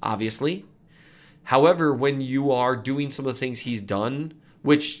money, obviously. However, when you are doing some of the things he's done,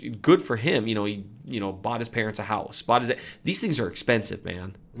 which good for him, he bought his parents a house, these things are expensive,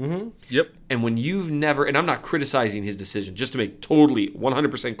 man. Mm-hmm. Yep. And when you've never, and I'm not criticizing his decision, just to make totally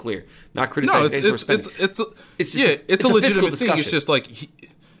 100% clear, not criticizing. No, it's a legitimate thing. It's just like,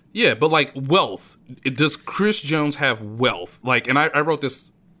 but like wealth. Does Chris Jones have wealth? Like, and I wrote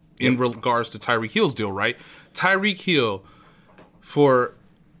this in regards to Tyreek Hill's deal, right? Tyreek Hill, for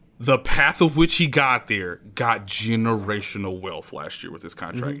the path of which he got there, got generational wealth last year with his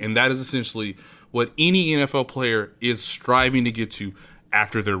contract. Mm-hmm. And that is essentially what any NFL player is striving to get to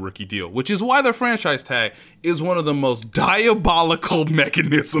after their rookie deal, which is why the franchise tag is one of the most diabolical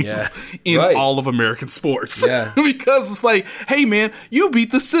mechanisms in all of American sports. Yeah. Because it's like, hey, man, you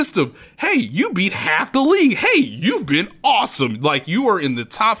beat the system. Hey, you beat half the league. Hey, you've been awesome. Like, you are in the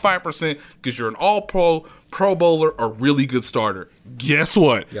top 5% because you're an all-pro, Pro Bowler, a really good starter. Guess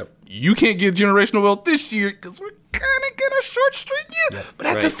what? Yep. You can't get generational wealth this year because we're kind of going to short streak you. Yep. But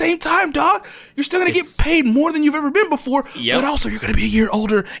at the same time, dog, you're still going to get paid more than you've ever been before. Yep. But also, you're going to be a year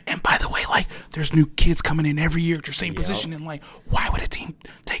older. And by the way, like, there's new kids coming in every year at your same position. And, like, why would a team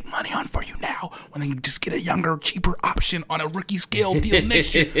take money on for you now when they can just get a younger, cheaper option on a rookie scale deal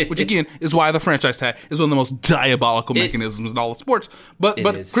next year? Which, again, is why the franchise tag is one of the most diabolical mechanisms in all of sports. But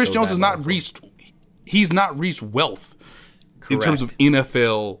Chris Jones has not reached... He's not reached wealth in terms of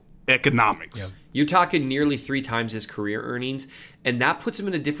NFL economics. Yeah. You're talking nearly 3 times his career earnings, and that puts him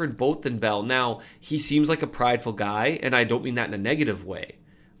in a different boat than Bell. Now, he seems like a prideful guy, and I don't mean that in a negative way.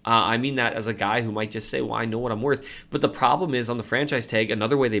 I mean that as a guy who might just say, well, I know what I'm worth. But the problem is on the franchise tag,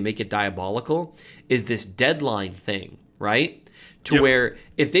 another way they make it diabolical is this deadline thing, right? To where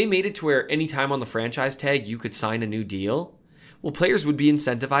if they made it to where any time on the franchise tag you could sign a new deal, well, players would be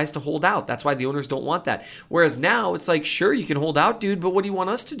incentivized to hold out. That's why the owners don't want that. Whereas now, it's like, sure, you can hold out, dude, but what do you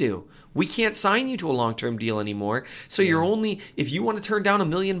want us to do? We can't sign you to a long-term deal anymore. So you're only, if you want to turn down $1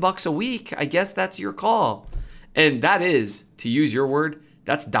 million a week, I guess that's your call. And that is, to use your word,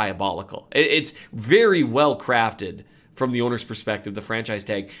 that's diabolical. It's very well crafted from the owner's perspective, the franchise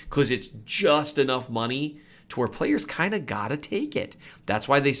tag, because it's just enough money to where players kind of got to take it. That's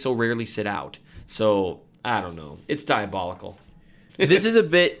why they so rarely sit out. So, I don't know. It's diabolical. This is a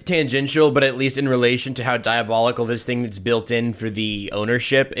bit tangential, but at least in relation to how diabolical this thing that's built in for the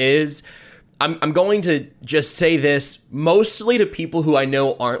ownership is, I'm going to just say this mostly to people who I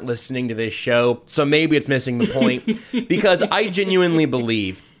know aren't listening to this show, so maybe it's missing the point, because I genuinely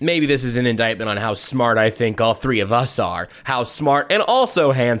believe, maybe this is an indictment on how smart I think all three of us are, how smart and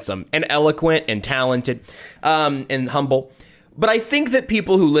also handsome and eloquent and talented and humble, but I think that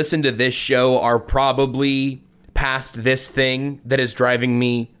people who listen to this show are probably past this thing that is driving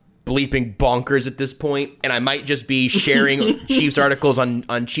me bleeping bonkers at this point, and I might just be sharing Chiefs articles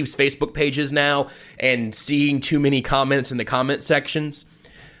on Chiefs Facebook pages now and seeing too many comments in the comment sections.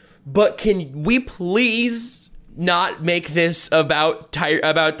 But can we please not make this about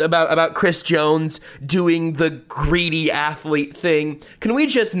Chris Jones doing the greedy athlete thing? Can we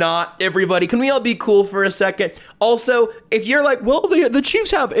just not, everybody? Can we all be cool for a second? Also, if you're like, well, the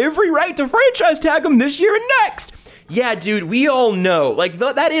Chiefs have every right to franchise tag him this year and next. Yeah, dude, we all know. Like,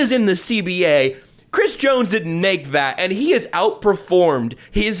 that is in the CBA. Chris Jones didn't make that, and he has outperformed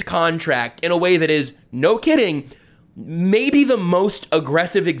his contract in a way that is, no kidding, maybe the most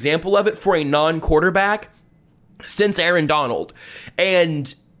aggressive example of it for a non-quarterback since Aaron Donald.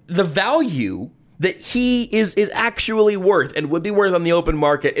 And the value that he is actually worth and would be worth on the open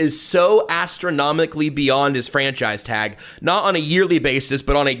market is so astronomically beyond his franchise tag, not on a yearly basis,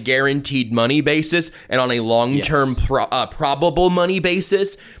 but on a guaranteed money basis and on a long-term probable money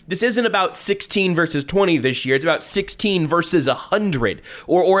basis. This isn't about 16 versus 20 this year. It's about 16 versus 100,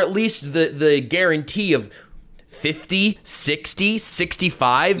 or at least the guarantee of 50, 60,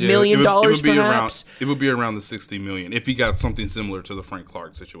 65 million dollars perhaps. It would be around the 60 million if he got something similar to the Frank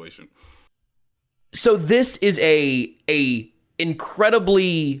Clark situation. So this is a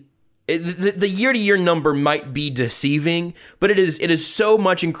incredibly the year-to-year number might be deceiving, but it is so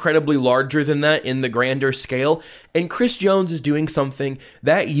much incredibly larger than that in the grander scale. And Chris Jones is doing something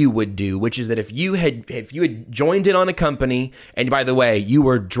that you would do, which is that if you had joined in on a company, and by the way, you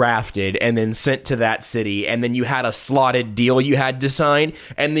were drafted and then sent to that city, and then you had a slotted deal you had to sign,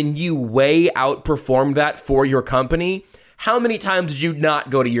 and then you way outperformed that for your company. How many times did you not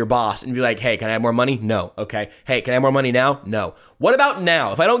go to your boss and be like, hey, can I have more money? No. Okay. Hey, can I have more money now? No. What about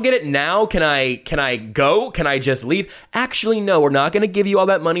now? If I don't get it now, can I go? Can I just leave? Actually, no, we're not going to give you all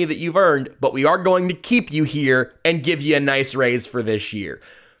that money that you've earned, but we are going to keep you here and give you a nice raise for this year.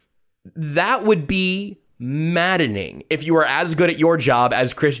 That would be maddening if you were as good at your job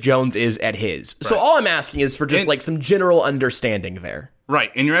as Chris Jones is at his. Right. So all I'm asking is for just like some general understanding there.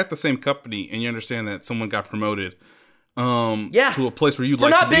 Right. And you're at the same company and you understand that someone got promoted to a place where you'd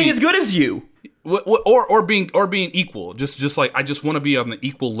like to be. For not being as good as you. Or being equal. Just like, I just want to be on the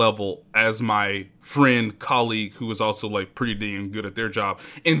equal level as my friend, colleague, who is also like pretty damn good at their job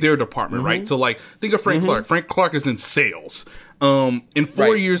in their department, right? So like, think of Frank Clark. Frank Clark is in sales. In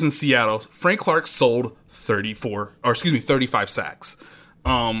 4 years in Seattle, Frank Clark sold 35 sacks.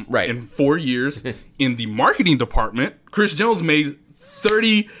 In 4 years in the marketing department, Chris Jones made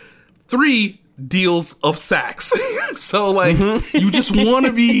 33 deals of sacks. So like, you just want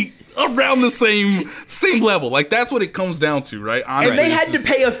to be around the same level. Like, that's what it comes down to, right? Honestly, and they had to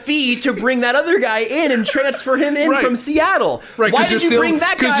pay a fee to bring that other guy in and transfer him in from Seattle. Right? Why did you bring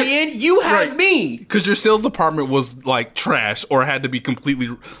that guy in? You have me. Because your sales department was like trash, or had to be completely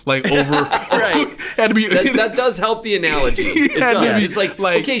like over. Right. Had to be. That does help the analogy. It does. It's like,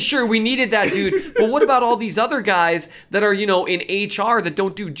 okay, sure, we needed that dude, but what about all these other guys that are, in HR that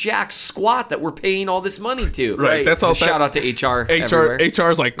don't do jack squat that we're paying all this money to? Right. That's all. Shout out to HR. HR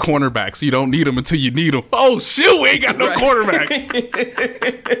is like cornerbacks. You don't need them until you need them. Oh shoot, we ain't got no quarterbacks.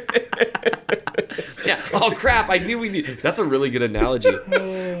 Yeah. Oh crap! I knew we need. That's a really good analogy.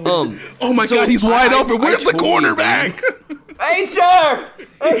 Oh my God, he's wide open. Where's the cornerback? HR.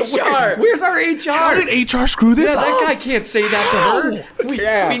 Where's our HR? How did HR screw this up? That guy can't say that to her.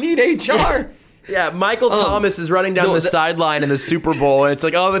 We need HR. Yeah, Michael Thomas is running down the sideline in the Super Bowl, and it's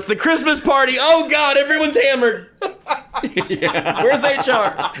like, oh, it's the Christmas party. Oh, God, everyone's hammered. Yeah. Where's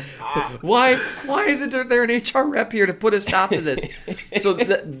HR? Why isn't there an HR rep here to put a stop to this? So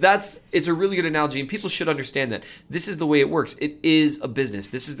it's a really good analogy, and people should understand that this is the way it works. It is a business.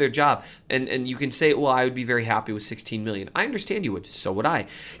 This is their job, and you can say, well, I would be very happy with $16 million. I understand you would. So would I.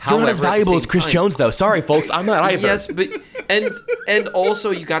 You're not as valuable as Chris Jones, though. Sorry, folks, I'm not either. Yes, but and also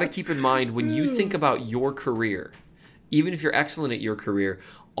you got to keep in mind when you think about your career, even if you're excellent at your career,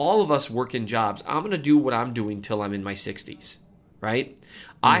 all of us work in jobs. I'm going to do what I'm doing till I'm in my 60s, right?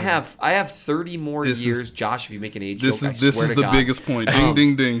 I have 30 more years. Josh, if you make an age joke, I this swear is to the God. biggest point. Ding,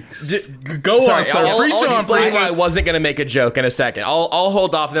 ding, ding. Go Sorry, on, sir. I'll explain why I wasn't going to make a joke in a second. I'll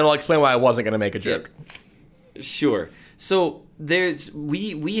hold off, and then I'll explain why I wasn't going to make a joke. Yeah. Sure. So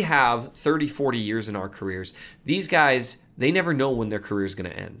we have 30, 40 years in our careers. These guys, they never know when their career is going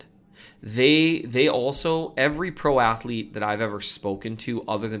to end. They also, every pro athlete that I've ever spoken to,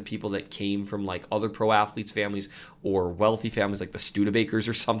 other than people that came from like other pro athletes' families or wealthy families like the Studebakers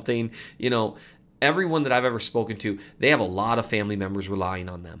or something, everyone that I've ever spoken to, they have a lot of family members relying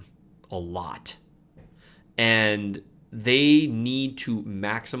on them. A lot. And they need to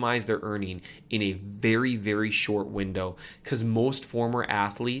maximize their earning in a very, very short window because most former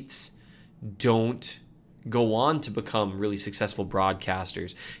athletes don't go on to become really successful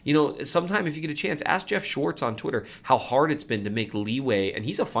broadcasters. Sometime if you get a chance, ask Jeff Schwartz on Twitter how hard it's been to make leeway. And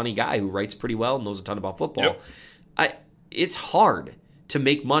he's a funny guy who writes pretty well and knows a ton about football. Yep. It's hard to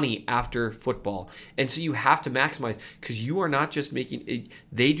make money after football. And so you have to maximize because you are not just making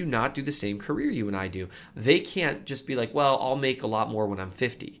they do not do the same career you and I do. They can't just be like, well, I'll make a lot more when I'm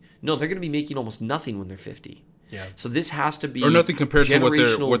 50. No, they're going to be making almost nothing when they're 50. Yeah. So this has to be or nothing compared to what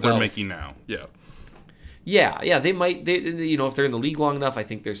they're wealth. Making now. Yeah. Yeah, they might. If they're in the league long enough, I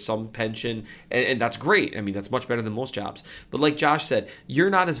think there's some pension, and that's great. I mean, that's much better than most jobs. But like Josh said, you're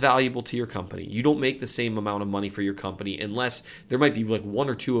not as valuable to your company. You don't make the same amount of money for your company unless there might be like one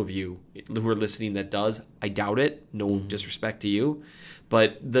or two of you who are listening that does. I doubt it. No disrespect to you,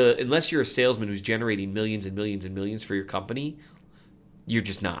 but unless you're a salesman who's generating millions and millions and millions for your company, you're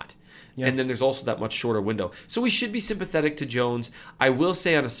just not. Yeah. And then there's also that much shorter window. So we should be sympathetic to Jones. I will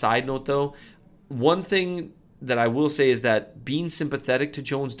say on a side note though. One thing that I will say is that being sympathetic to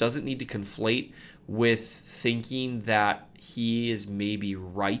Jones doesn't need to conflate with thinking that he is maybe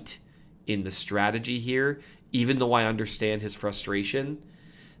right in the strategy here, even though I understand his frustration.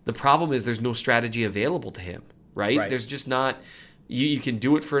 The problem is there's no strategy available to him, right? There's just not, You can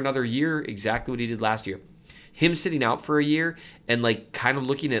do it for another year, exactly what he did last year. Him sitting out for a year and like kind of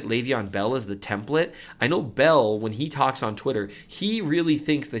looking at Le'Veon Bell as the template. I know Bell, when he talks on Twitter, he really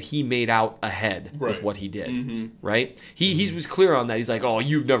thinks that he made out ahead with what he did, right? He was clear on that. He's like, oh,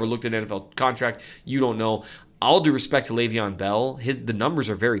 you've never looked at an NFL contract. You don't know. All due respect to Le'Veon Bell, the numbers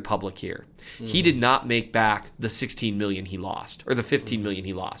are very public here. He did not make back the $16 million he lost or the $15 million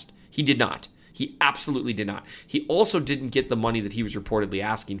he lost. He did not. He absolutely did not. He also didn't get the money that he was reportedly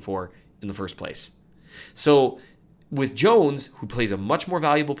asking for in the first place. So with Jones, who plays a much more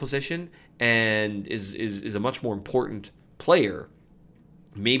valuable position and is a much more important player,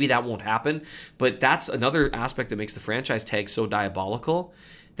 maybe that won't happen. But that's another aspect that makes the franchise tag so diabolical,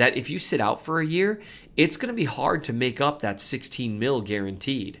 that if you sit out for a year, it's going to be hard to make up that $16 million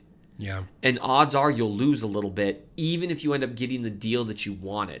guaranteed. Yeah. And odds are you'll lose a little bit, even if you end up getting the deal that you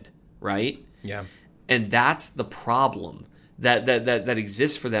wanted, right? Yeah. And that's the problem that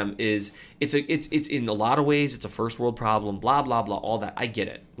exists for them. Is it's in a lot of ways it's a first world problem, blah blah blah, all that. I get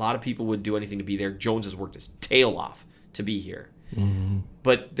it. A lot of people would do anything to be there. Jones has worked his tail off to be here.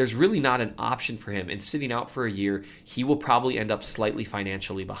 But there's really not an option for him. And sitting out for a year, he will probably end up slightly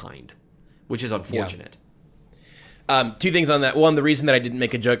financially behind, which is unfortunate. Two things on that. One, the reason that I didn't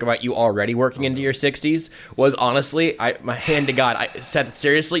make a joke about you already working into your 60s was honestly, my hand to God, I said that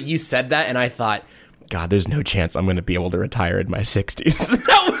seriously. You said that, and I thought, God, there's no chance I'm going to be able to retire in my 60s.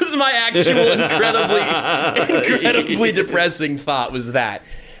 That was my actual incredibly depressing thought. Was that?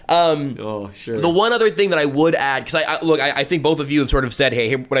 Sure. The one other thing that I would add, because I think both of you have sort of said,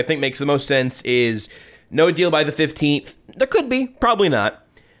 hey, what I think makes the most sense is no deal by the 15th. There could be, probably not.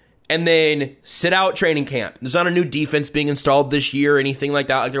 And then sit out training camp. There's not a new defense being installed this year or anything like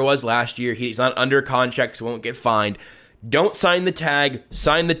that like there was last year. He's not under contract, so he won't get fined. Don't sign the tag.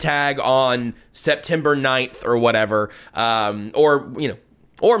 Sign the tag on September 9th or whatever.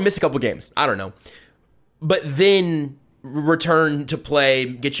 Or miss a couple games. I don't know. But then return to play,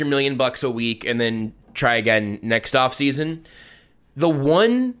 get your $1 million a week, and then try again next offseason. The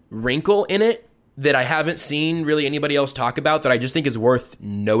one wrinkle in it that I haven't seen really anybody else talk about that I just think is worth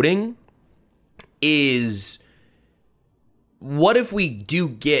noting is, what if we do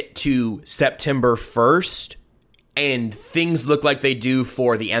get to September 1st and things look like they do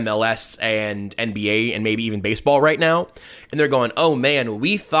for the MLS and NBA and maybe even baseball right now, and they're going, oh man,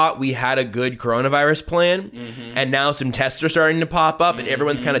 we thought we had a good coronavirus plan, and now some tests are starting to pop up, and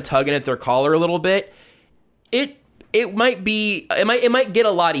everyone's kind of tugging at their collar a little bit. It might get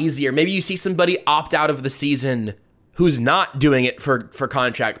a lot easier. Maybe you see somebody opt out of the season who's not doing it for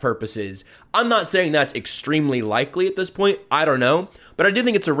contract purposes. I'm not saying that's extremely likely at this point. I don't know. But I do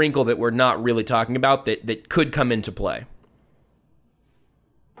think it's a wrinkle that we're not really talking about that could come into play.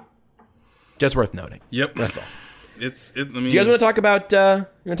 Just worth noting. Yep. That's all. Do you guys want to talk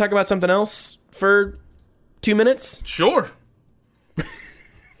about something else for 2 minutes? Sure.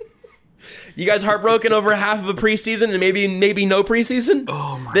 You guys heartbroken over half of a preseason and maybe no preseason?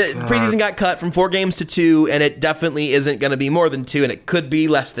 Oh my God. God. Preseason got cut from 4 games to 2, and it definitely isn't going to be more than 2, and it could be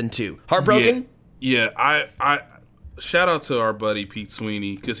less than 2. Heartbroken? Yeah. I shout out to our buddy Pete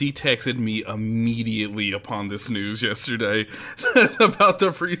Sweeney, because he texted me immediately upon this news yesterday about the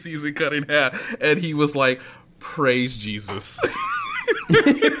preseason cut in half, and he was like, praise Jesus.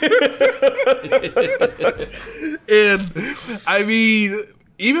 And I mean,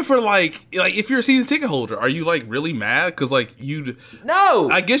 even for like if you're a season ticket holder, are you like really mad? Because like no,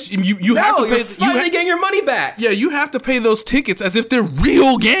 I guess you have to pay. You're finally getting your money back. Yeah, you have to pay those tickets as if they're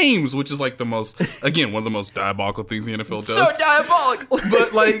real games, which is like one of the most diabolical things the NFL does. So diabolical.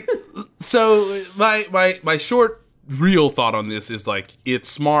 But like, so my short real thought on this is like, it's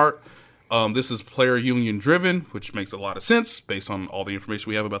smart. This is player union driven, which makes a lot of sense based on all the information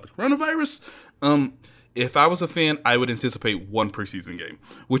we have about the coronavirus. If I was a fan, I would anticipate one preseason game,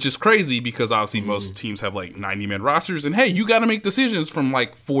 which is crazy because obviously most teams have like 90-man rosters. And hey, you got to make decisions from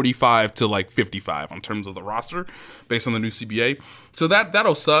like 45 to like 55 on terms of the roster based on the new CBA. So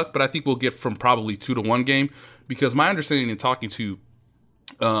that'll suck, but I think we'll get from probably 2 to 1 game, because my understanding in talking to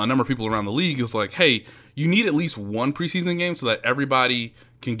a number of people around the league is like, hey, you need at least one preseason game so that everybody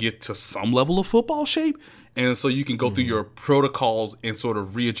can get to some level of football shape. And so you can go through your protocols and sort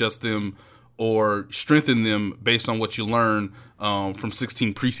of readjust them or strengthen them based on what you learn from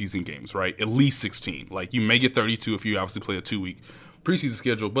 16 preseason games, right? At least 16. Like, you may get 32 if you obviously play a 2-week preseason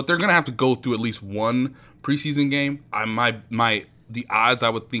schedule, but they're going to have to go through at least one preseason game. The odds, I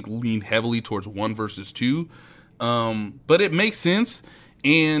would think, lean heavily towards 1 versus 2. But it makes sense.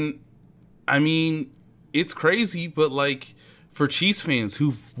 And I mean, it's crazy, but like, for Chiefs fans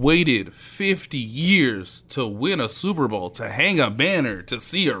who've waited 50 years to win a Super Bowl, to hang a banner, to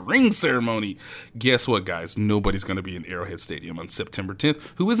see a ring ceremony, guess what, guys? Nobody's going to be in Arrowhead Stadium on September 10th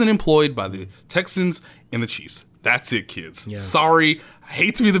who isn't employed by the Texans and the Chiefs. That's it, kids. Yeah. Sorry. I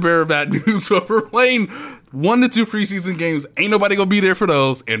hate to be the bearer of bad news, but we're playing 1 to 2 preseason games. Ain't nobody going to be there for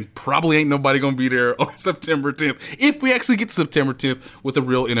those, and probably ain't nobody going to be there on September 10th. If we actually get to September 10th with a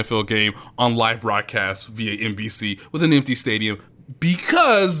real NFL game on live broadcast via NBC with an empty stadium,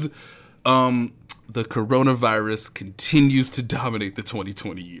 because the coronavirus continues to dominate the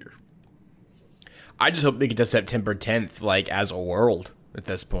 2020 year. I just hope we get to September 10th, like, as a world at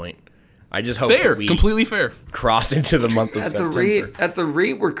this point. I just hope fair, that we completely fair. Cross into the month of September. At the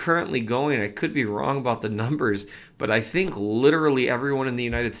rate we're currently going, I could be wrong about the numbers, but I think literally everyone in the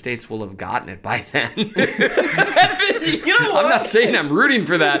United States will have gotten it by then. You know what? I'm not saying I'm rooting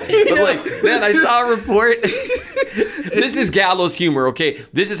for that, but like, man, I saw a report. This is gallows humor, okay?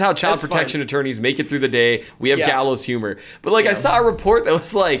 This is how child protection attorneys make it through the day. We have gallows humor. But like, I saw a report that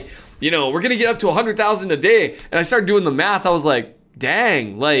was like, we're going to get up to 100,000 a day. And I started doing the math. I was like,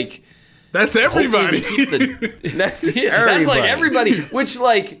 dang, like... That's everybody. That's everybody. That's like everybody, which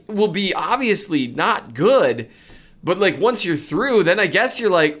like will be obviously not good. But like once you're through, then I guess you're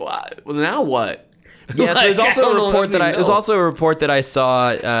like, well, now what? Yeah, so there's also a report there's also a report that I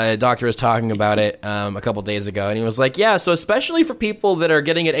saw. A doctor was talking about it a couple days ago, and he was like, "Yeah, so especially for people that are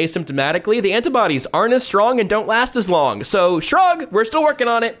getting it asymptomatically, the antibodies aren't as strong and don't last as long. So shrug, we're still working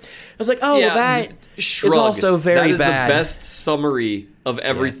on it." I was like, "Oh, well, that is also very bad." That is the best summary of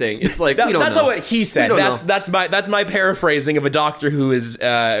everything. Yeah. It's like that's not what he said. That's my paraphrasing of a doctor who is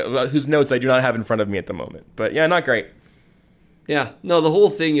whose notes I do not have in front of me at the moment. But yeah, not great. Yeah, no, the whole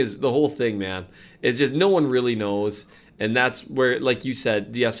thing, man. It's just no one really knows, and that's where, like you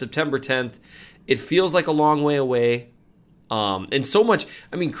said, September 10th. It feels like a long way away, and so much.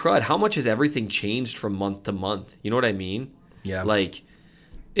 I mean, crud, how much has everything changed from month to month? You know what I mean? Yeah. Like,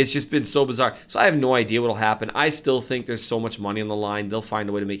 it's just been so bizarre. So I have no idea what'll happen. I still think there's so much money on the line. They'll find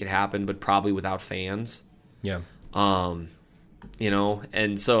a way to make it happen, but probably without fans. Yeah. And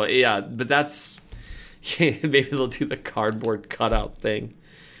so but that's maybe they'll do the cardboard cutout thing,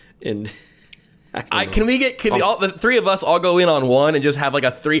 and. Can we all the three of us all go in on one and just have like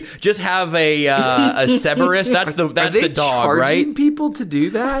a Cerberus? That's the dog, right? People to do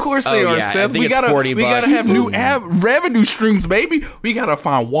that? Of course they are, Seth. We gotta have new revenue streams, baby. We gotta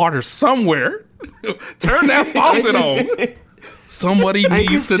find water somewhere. Turn that faucet on. Somebody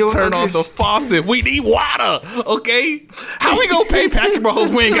needs to turn on the faucet. We need water, okay? How we gonna pay Patrick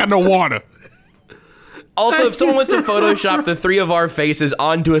Mahomes? We ain't got no water. Also, if someone wants to Photoshop the three of our faces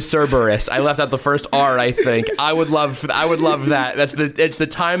onto a Cerberus, I left out the first R, I think. I would love that. It's the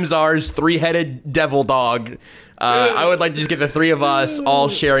Times R's 3-headed devil dog. I would like to just get the three of us all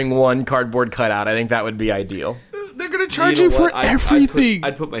sharing one cardboard cutout. I think that would be ideal. They're gonna charge you for everything.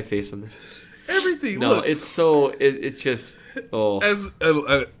 I'd put my face on this. Everything. No, look. It's just. Oh. As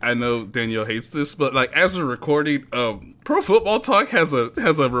I know Danielle hates this, but like as we're recording, Pro Football Talk has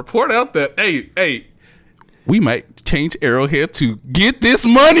a report out that hey. We might change Arrowhead to get this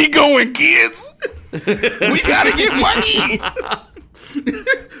money going, kids. We gotta get money.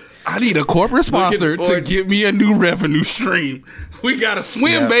 I need a corporate sponsor to give me a new revenue stream. We gotta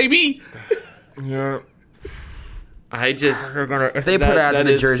swim, baby. Yeah. I just if they put ads in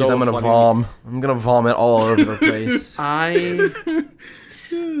the jerseys, so I'm gonna vom. I'm gonna vomit all over the place.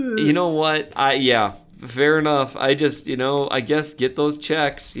 You know what? Fair enough. I just, I guess get those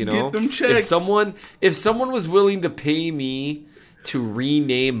checks, Get them checks. If someone was willing to pay me to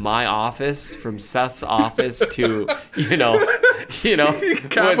rename my office from Seth's office to,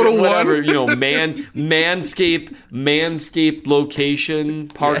 Capital whatever, One. Manscaped location,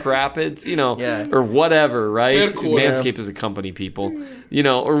 Park Rapids, or whatever, right? Manscaped is a company, people,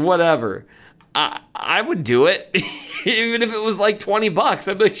 or whatever. I would do it, even if it was like $20.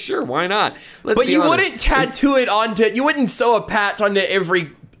 I'd be like, sure, why not? But you wouldn't tattoo it onto. You wouldn't sew a patch onto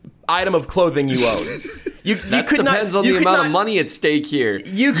every item of clothing you own. Depends on the amount of money at stake here.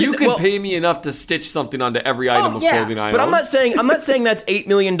 You could pay me enough to stitch something onto every item of clothing I own. But I'm not saying that's $8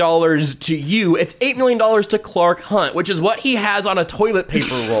 million to you. It's $8 million to Clark Hunt, which is what he has on a toilet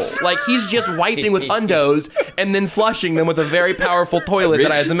paper roll. Like he's just wiping with undos and then flushing them with a very powerful toilet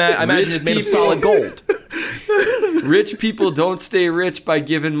that I imagine is made of solid gold. Rich people don't stay rich by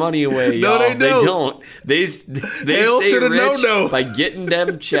giving money away. No, y'all. they don't. They stay rich by getting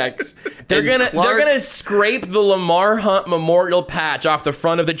them checks. They're gonna scrape the Lamar Hunt memorial patch off the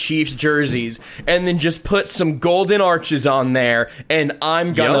front of the Chiefs jerseys and then just put some golden arches on there, and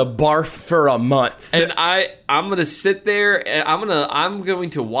I'm gonna barf for a month. And I I'm gonna sit there and I'm going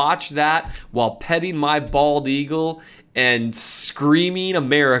to watch that while petting my bald eagle and screaming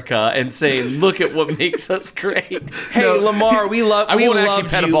America and saying, "Look at what makes us great." Hey, Lamar, we love. I we won't actually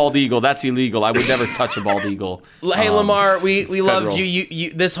loved pet you. a bald eagle. That's illegal. I would never touch a bald eagle. Hey, Lamar, we loved federal. you.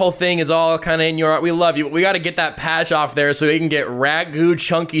 You. This whole thing is all kind of in your. We love you, but we got to get that patch off there so we can get ragu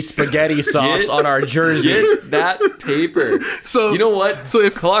chunky spaghetti sauce on our jersey. Get that paper. So you know what? So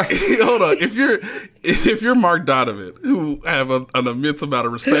if Clark, hold on, if you're Mark Donovan, who I have an immense amount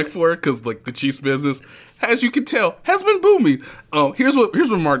of respect for, because like the Chiefs business, as you can tell, has been booming. Here's what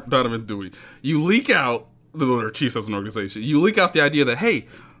Mark Donovan's doing. You leak out the Chiefs as an organization. You leak out the idea that, hey,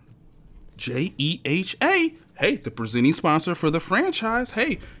 JEHA, hey, the presenting sponsor for the franchise.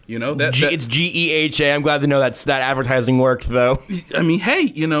 Hey, you know that It's GEHA. I'm glad to know that advertising worked though. I mean, hey,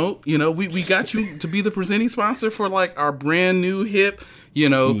 you know, we got you to be the presenting sponsor for like our brand new hip,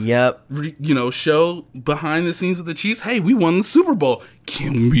 Yep. Show behind the scenes of the Chiefs. Hey, we won the Super Bowl.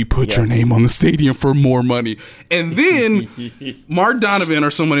 Can we put your name on the stadium for more money? And then Mark Donovan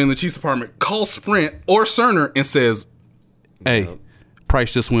or somebody in the Chiefs department calls Sprint or Cerner and says, "Hey,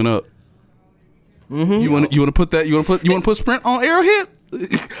 price just went up. You want to put that? You want to put Sprint on Arrowhead?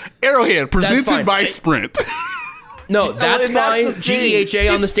 Arrowhead presented fine. by Sprint." No, that's and that's fine. the thing.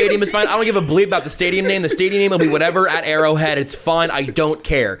 GEHA on the stadium is fine. I don't give a bleep about the stadium name. The stadium name will be whatever at Arrowhead. It's fine. I don't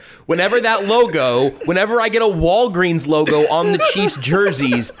care. Whenever I get a Walgreens logo on the Chiefs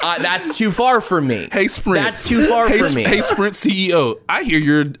jerseys, that's too far for me. Hey, Sprint. That's too far for me. Hey, Sprint CEO. I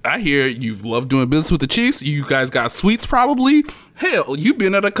hear you've loved doing business with the Chiefs. You guys got suites probably. Hell, you've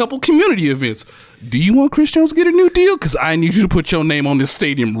been at a couple community events. Do you want Chris Jones to get a new deal? Because I need you to put your name on this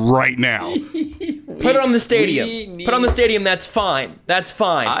stadium right now. Put it on the stadium. Put it on the stadium. That's fine. That's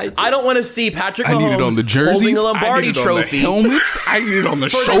fine. I don't want to see Patrick Mahomes I need it on the jerseys. holding the Lombardi I need it trophy. on the helmets. I need it on the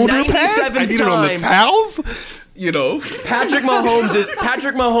For the shoulder pads. I 97th need it on the time. towels. Patrick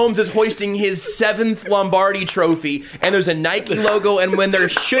Mahomes is hoisting his 7th Lombardi trophy, and there's a Nike logo, and when there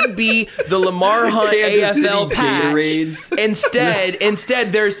should be the Lamar Hunt Kansas City AFL patch, Gatorades.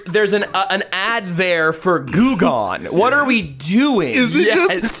 instead there's an ad there for Goo Gone. What are we doing? Is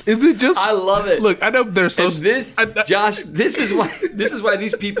it just? I love it. Look, I know they're so. And Josh, this is why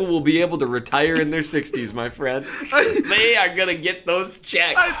these people will be able to retire in their 60s, my friend. They are gonna get those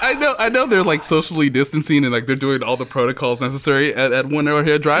checks. I know they're like socially distancing and like they're doing all the protocols necessary at One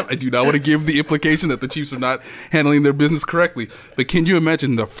Arrowhead Drive. I do not want to give the implication that the Chiefs are not handling their business correctly. But can you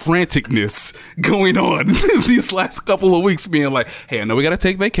imagine the franticness going on these last couple of weeks, being like, hey, I know we got to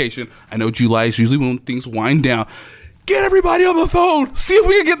take vacation. I know July is usually when things wind down. Get everybody on the phone. See if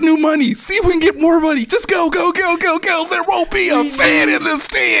we can get new money. See if we can get more money. Just go. There won't be a fan in the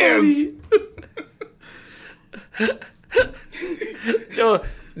stands. No,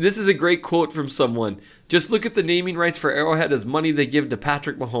 this is a great quote from someone. Just look at the naming rights for Arrowhead as money they give to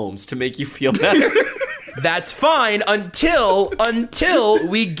Patrick Mahomes to make you feel better. That's fine until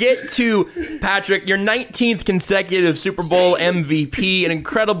we get to Patrick, your 19th consecutive Super Bowl MVP, an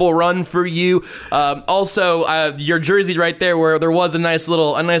incredible run for you. Also, your jersey right there, where there was a nice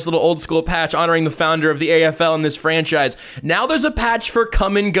little old school patch honoring the founder of the AFL in this franchise. Now there's a patch for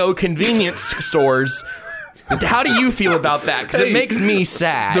come and go convenience stores. How do you feel about that? Because it makes me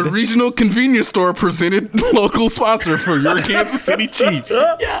sad. The regional convenience store presented local sponsor for your Kansas City Chiefs.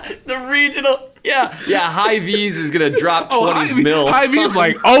 Yeah, the regional. Yeah. Hy-Vee's is gonna drop 20 mil. Hy-Vee's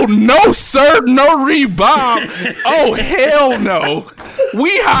like, oh no, sir, no Reebok. Oh hell no. We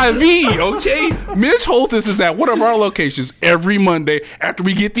Hy-Vee, okay? Mitch Holtis is at one of our locations every Monday after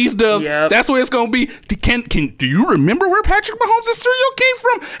we get these dubs. Yep. That's where it's gonna be. Do you remember where Patrick Mahomes' cereal came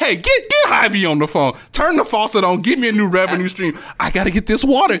from? Hey, get Hy-Vee on the phone. Turn the faucet on. Give me a new revenue stream. I gotta get this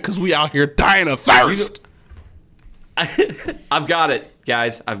water because we out here dying of thirst. I've got it,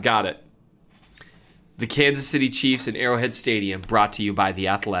 guys. I've got it. The Kansas City Chiefs in Arrowhead Stadium, brought to you by The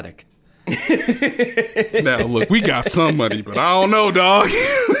Athletic. Now, look, we got some money, but I don't know, dog.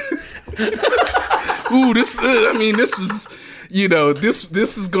 Ooh, this is,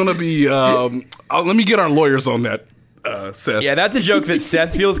 this is going to be, let me get our lawyers on that, Seth. Yeah, that's a joke that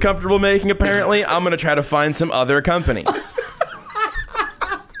Seth feels comfortable making, apparently. I'm going to try to find some other companies.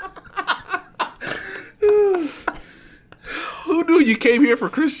 Who knew you came here for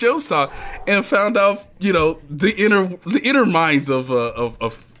Chris Jones talk and found out, the inner minds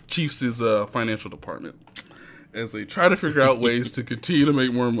of Chiefs' financial department as they try to figure out ways to continue to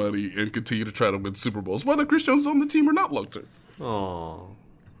make more money and continue to try to win Super Bowls, whether Chris Jones is on the team or not long term. Oh,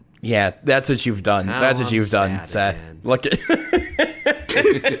 Yeah, that's what you've done. Now That's what I'm you've done, sad Seth. again. Look at.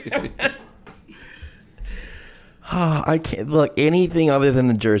 I can't look anything other than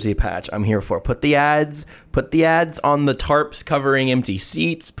the jersey patch. I'm here for. Put the ads on the tarps covering empty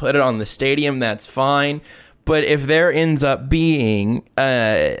seats. Put it on the stadium. That's fine. But if there ends up being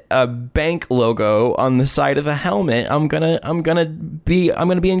a bank logo on the side of the helmet, I'm gonna be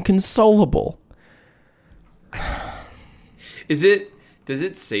inconsolable. Does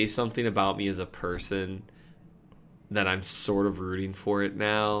it say something about me as a person that I'm sort of rooting for it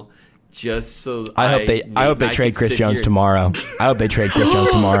now? Just so I hope they trade Chris Jones tomorrow. I hope they trade Chris Jones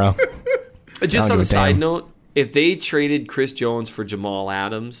tomorrow. Just on a side note, if they traded Chris Jones for Jamal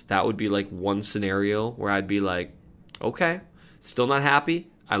Adams, that would be like one scenario where I'd be like, okay, still not happy.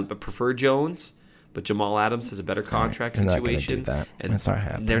 I prefer Jones, but Jamal Adams has a better contract situation. They're not gonna do that. And that's not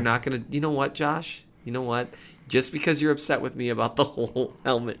happening. They're not going to. You know what, Josh? You know what? Just because you're upset with me about the whole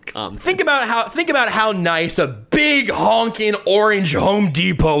helmet concept. Think about how nice a big honking orange Home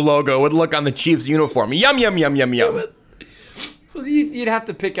Depot logo would look on the Chiefs uniform. Yum yum yum yum yum. Well, you'd have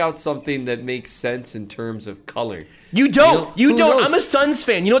to pick out something that makes sense in terms of color. You don't. You know, I'm a Suns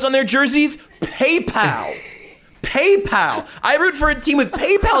fan. You know what's on their jerseys? PayPal. PayPal. I root for a team with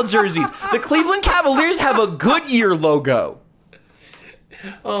PayPal jerseys. The Cleveland Cavaliers have a Goodyear logo.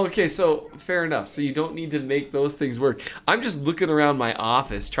 Oh, okay, so fair enough. So you don't need to make those things work. I'm just looking around my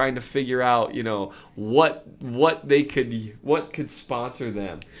office trying to figure out, what could sponsor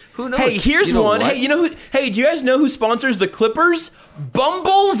them. Who knows? Hey, here's one. What? Hey, do you guys know who sponsors the Clippers?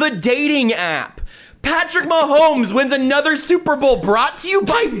 Bumble, the dating app. Patrick Mahomes wins another Super Bowl, brought to you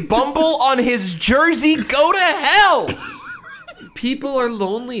by Bumble on his jersey. Go to hell. People are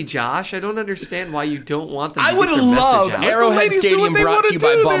lonely, Josh. I don't understand why you don't want them to I would get their love message out. Arrowhead Stadium brought to you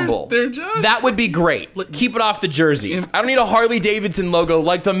by Bumble. They're just... That would be great. Keep it off the jerseys. I don't need a Harley Davidson logo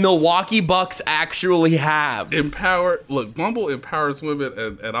like the Milwaukee Bucks actually have. Bumble empowers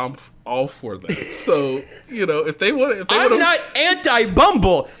women, and I'm all for that. So, if they want to... I'm not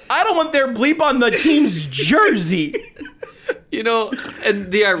anti-Bumble. I don't want their bleep on the team's jersey. And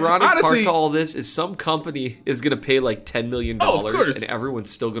the ironic part to all this is some company is going to pay like $10 million, and everyone's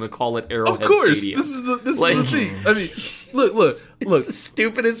still going to call it Arrowhead Stadium. This is the thing. I mean, look. It's the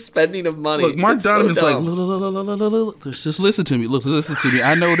stupidest spending of money. Look, Mark Donovan's like, look, just listen to me. Look, listen to me.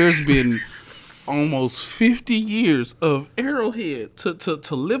 I know there's been almost 50 years of Arrowhead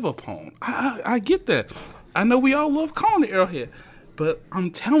to live upon. I get that. I know we all love calling it Arrowhead, but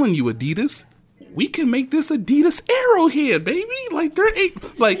I'm telling you, Adidas, we can make this Adidas Arrowhead, baby.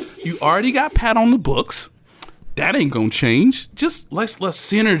 You already got Pat on the books. That ain't gonna change. Just let's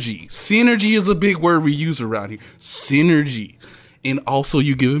synergy. Synergy is a big word we use around here. Synergy. And also,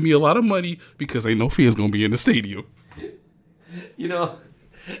 you giving me a lot of money because ain't no fans gonna be in the stadium.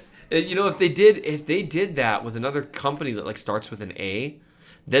 If they did that with another company that starts with an A,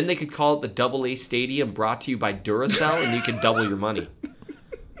 then they could call it the AA Stadium, brought to you by Duracell, and you can double your money.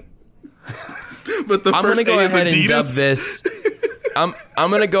 But I'm going to go ahead and dub this. I'm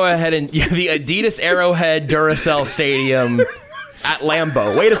going to go ahead and the Adidas Arrowhead Duracell Stadium at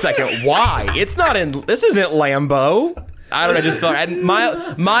Lambeau. Wait a second. Why? This isn't Lambeau. I don't know. I just thought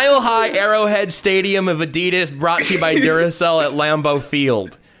Mile High Arrowhead Stadium of Adidas, brought to you by Duracell at Lambeau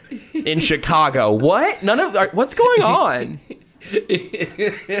Field in Chicago. What? What's going on?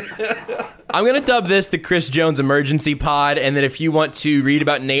 I'm going to dub this the Chris Jones Emergency Pod, and then if you want to read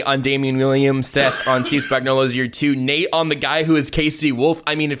about Nate on Damian Williams, Seth on Steve Spagnuolo's Year 2, Nate on the guy who is KC Wolf.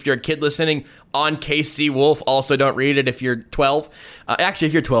 I mean, if you're a kid listening, on KC Wolf. Also, don't read it if you're 12. Actually,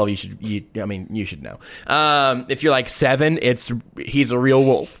 if you're 12, you should know. If you're like 7, he's a real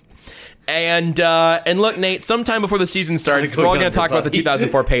wolf. And look, Nate, sometime before the season starts, we're all going to talk about the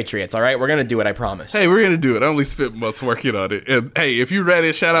 2004 Patriots, all right? We're going to do it, I promise. Hey, we're going to do it. I only spent months working on it. And, hey, if you read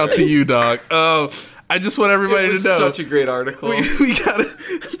it, shout out to you, dog. I just want everybody to know. Such a great article. I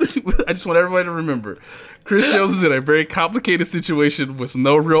just want everybody to remember. Chris Jones is in a very complicated situation with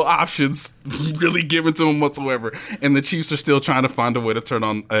no real options really given to him whatsoever. And the Chiefs are still trying to find a way to turn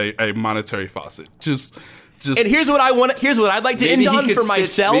on a monetary faucet. And here's what I'd like to end on for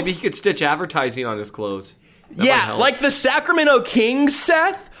myself. Maybe he could stitch advertising on his clothes. Yeah, like the Sacramento Kings,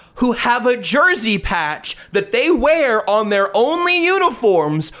 Seth, who have a jersey patch that they wear on their only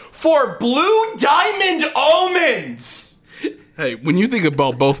uniforms for Blue Diamond Almonds. Hey, when you think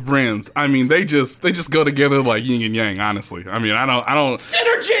about both brands, I mean, they just go together like yin and yang, honestly. I mean, I don't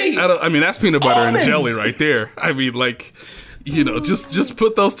synergy. I mean, that's peanut butter and jelly right there. I mean, just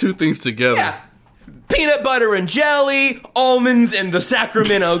put those two things together. Yeah. Peanut butter and jelly, almonds, and the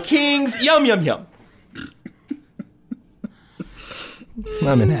Sacramento Kings. Yum, yum, yum.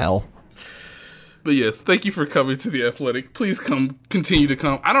 I'm in hell. But yes, thank you for coming to The Athletic. Please continue to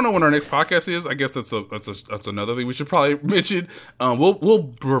come. I don't know when our next podcast is. I guess that's another thing we should probably mention. We'll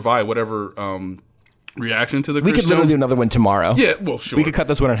provide whatever reaction to the We Chris could literally Jones. do another one tomorrow. Yeah, well, sure. We could cut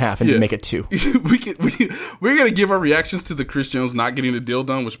this one in half and make it 2. We're gonna give our reactions to the Chris Jones not getting the deal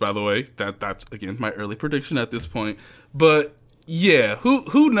done, which, by the way, that's again my early prediction at this point. But yeah,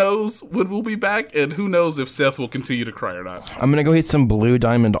 who knows when we'll be back, and who knows if Seth will continue to cry or not. I'm going to go eat some Blue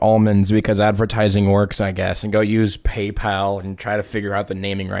Diamond almonds because advertising works, I guess, and go use PayPal and try to figure out the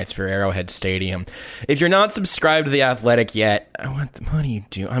naming rights for Arrowhead Stadium. If you're not subscribed to The Athletic yet, what do you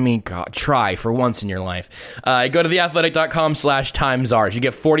do? I mean, God, try for once in your life. Go to theathletic.com/timesars. You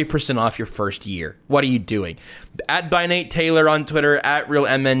get 40% off your first year. What are you doing? At by Nate Taylor on Twitter, at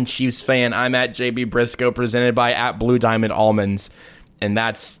RealMN Chiefs fan. I'm at JB Briscoe, presented by at Blue Diamond Almonds. And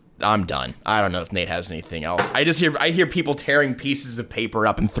I'm done. I don't know if Nate has anything else. I hear people tearing pieces of paper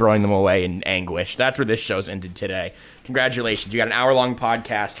up and throwing them away in anguish. That's where this show's ended today. Congratulations. You got an hour-long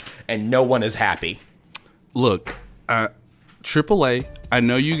podcast, and no one is happy. Look, AAA, I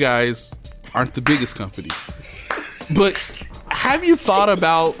know you guys aren't the biggest company, but have you thought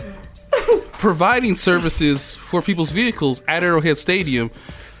about providing services for people's vehicles at Arrowhead Stadium?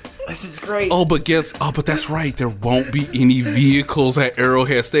 This is great. But that's right. There won't be any vehicles at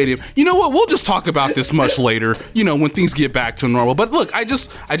Arrowhead Stadium. You know what? We'll just talk about this much later, when things get back to normal. But look, I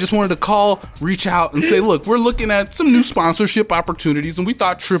just wanted to reach out and say, look, we're looking at some new sponsorship opportunities, and we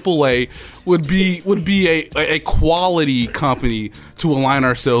thought AAA would be a quality company to align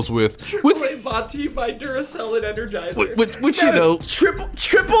ourselves with. AAA brought to you by Duracell and Energizer. Which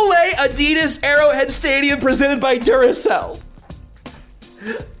AAA Adidas Arrowhead Stadium presented by Duracell.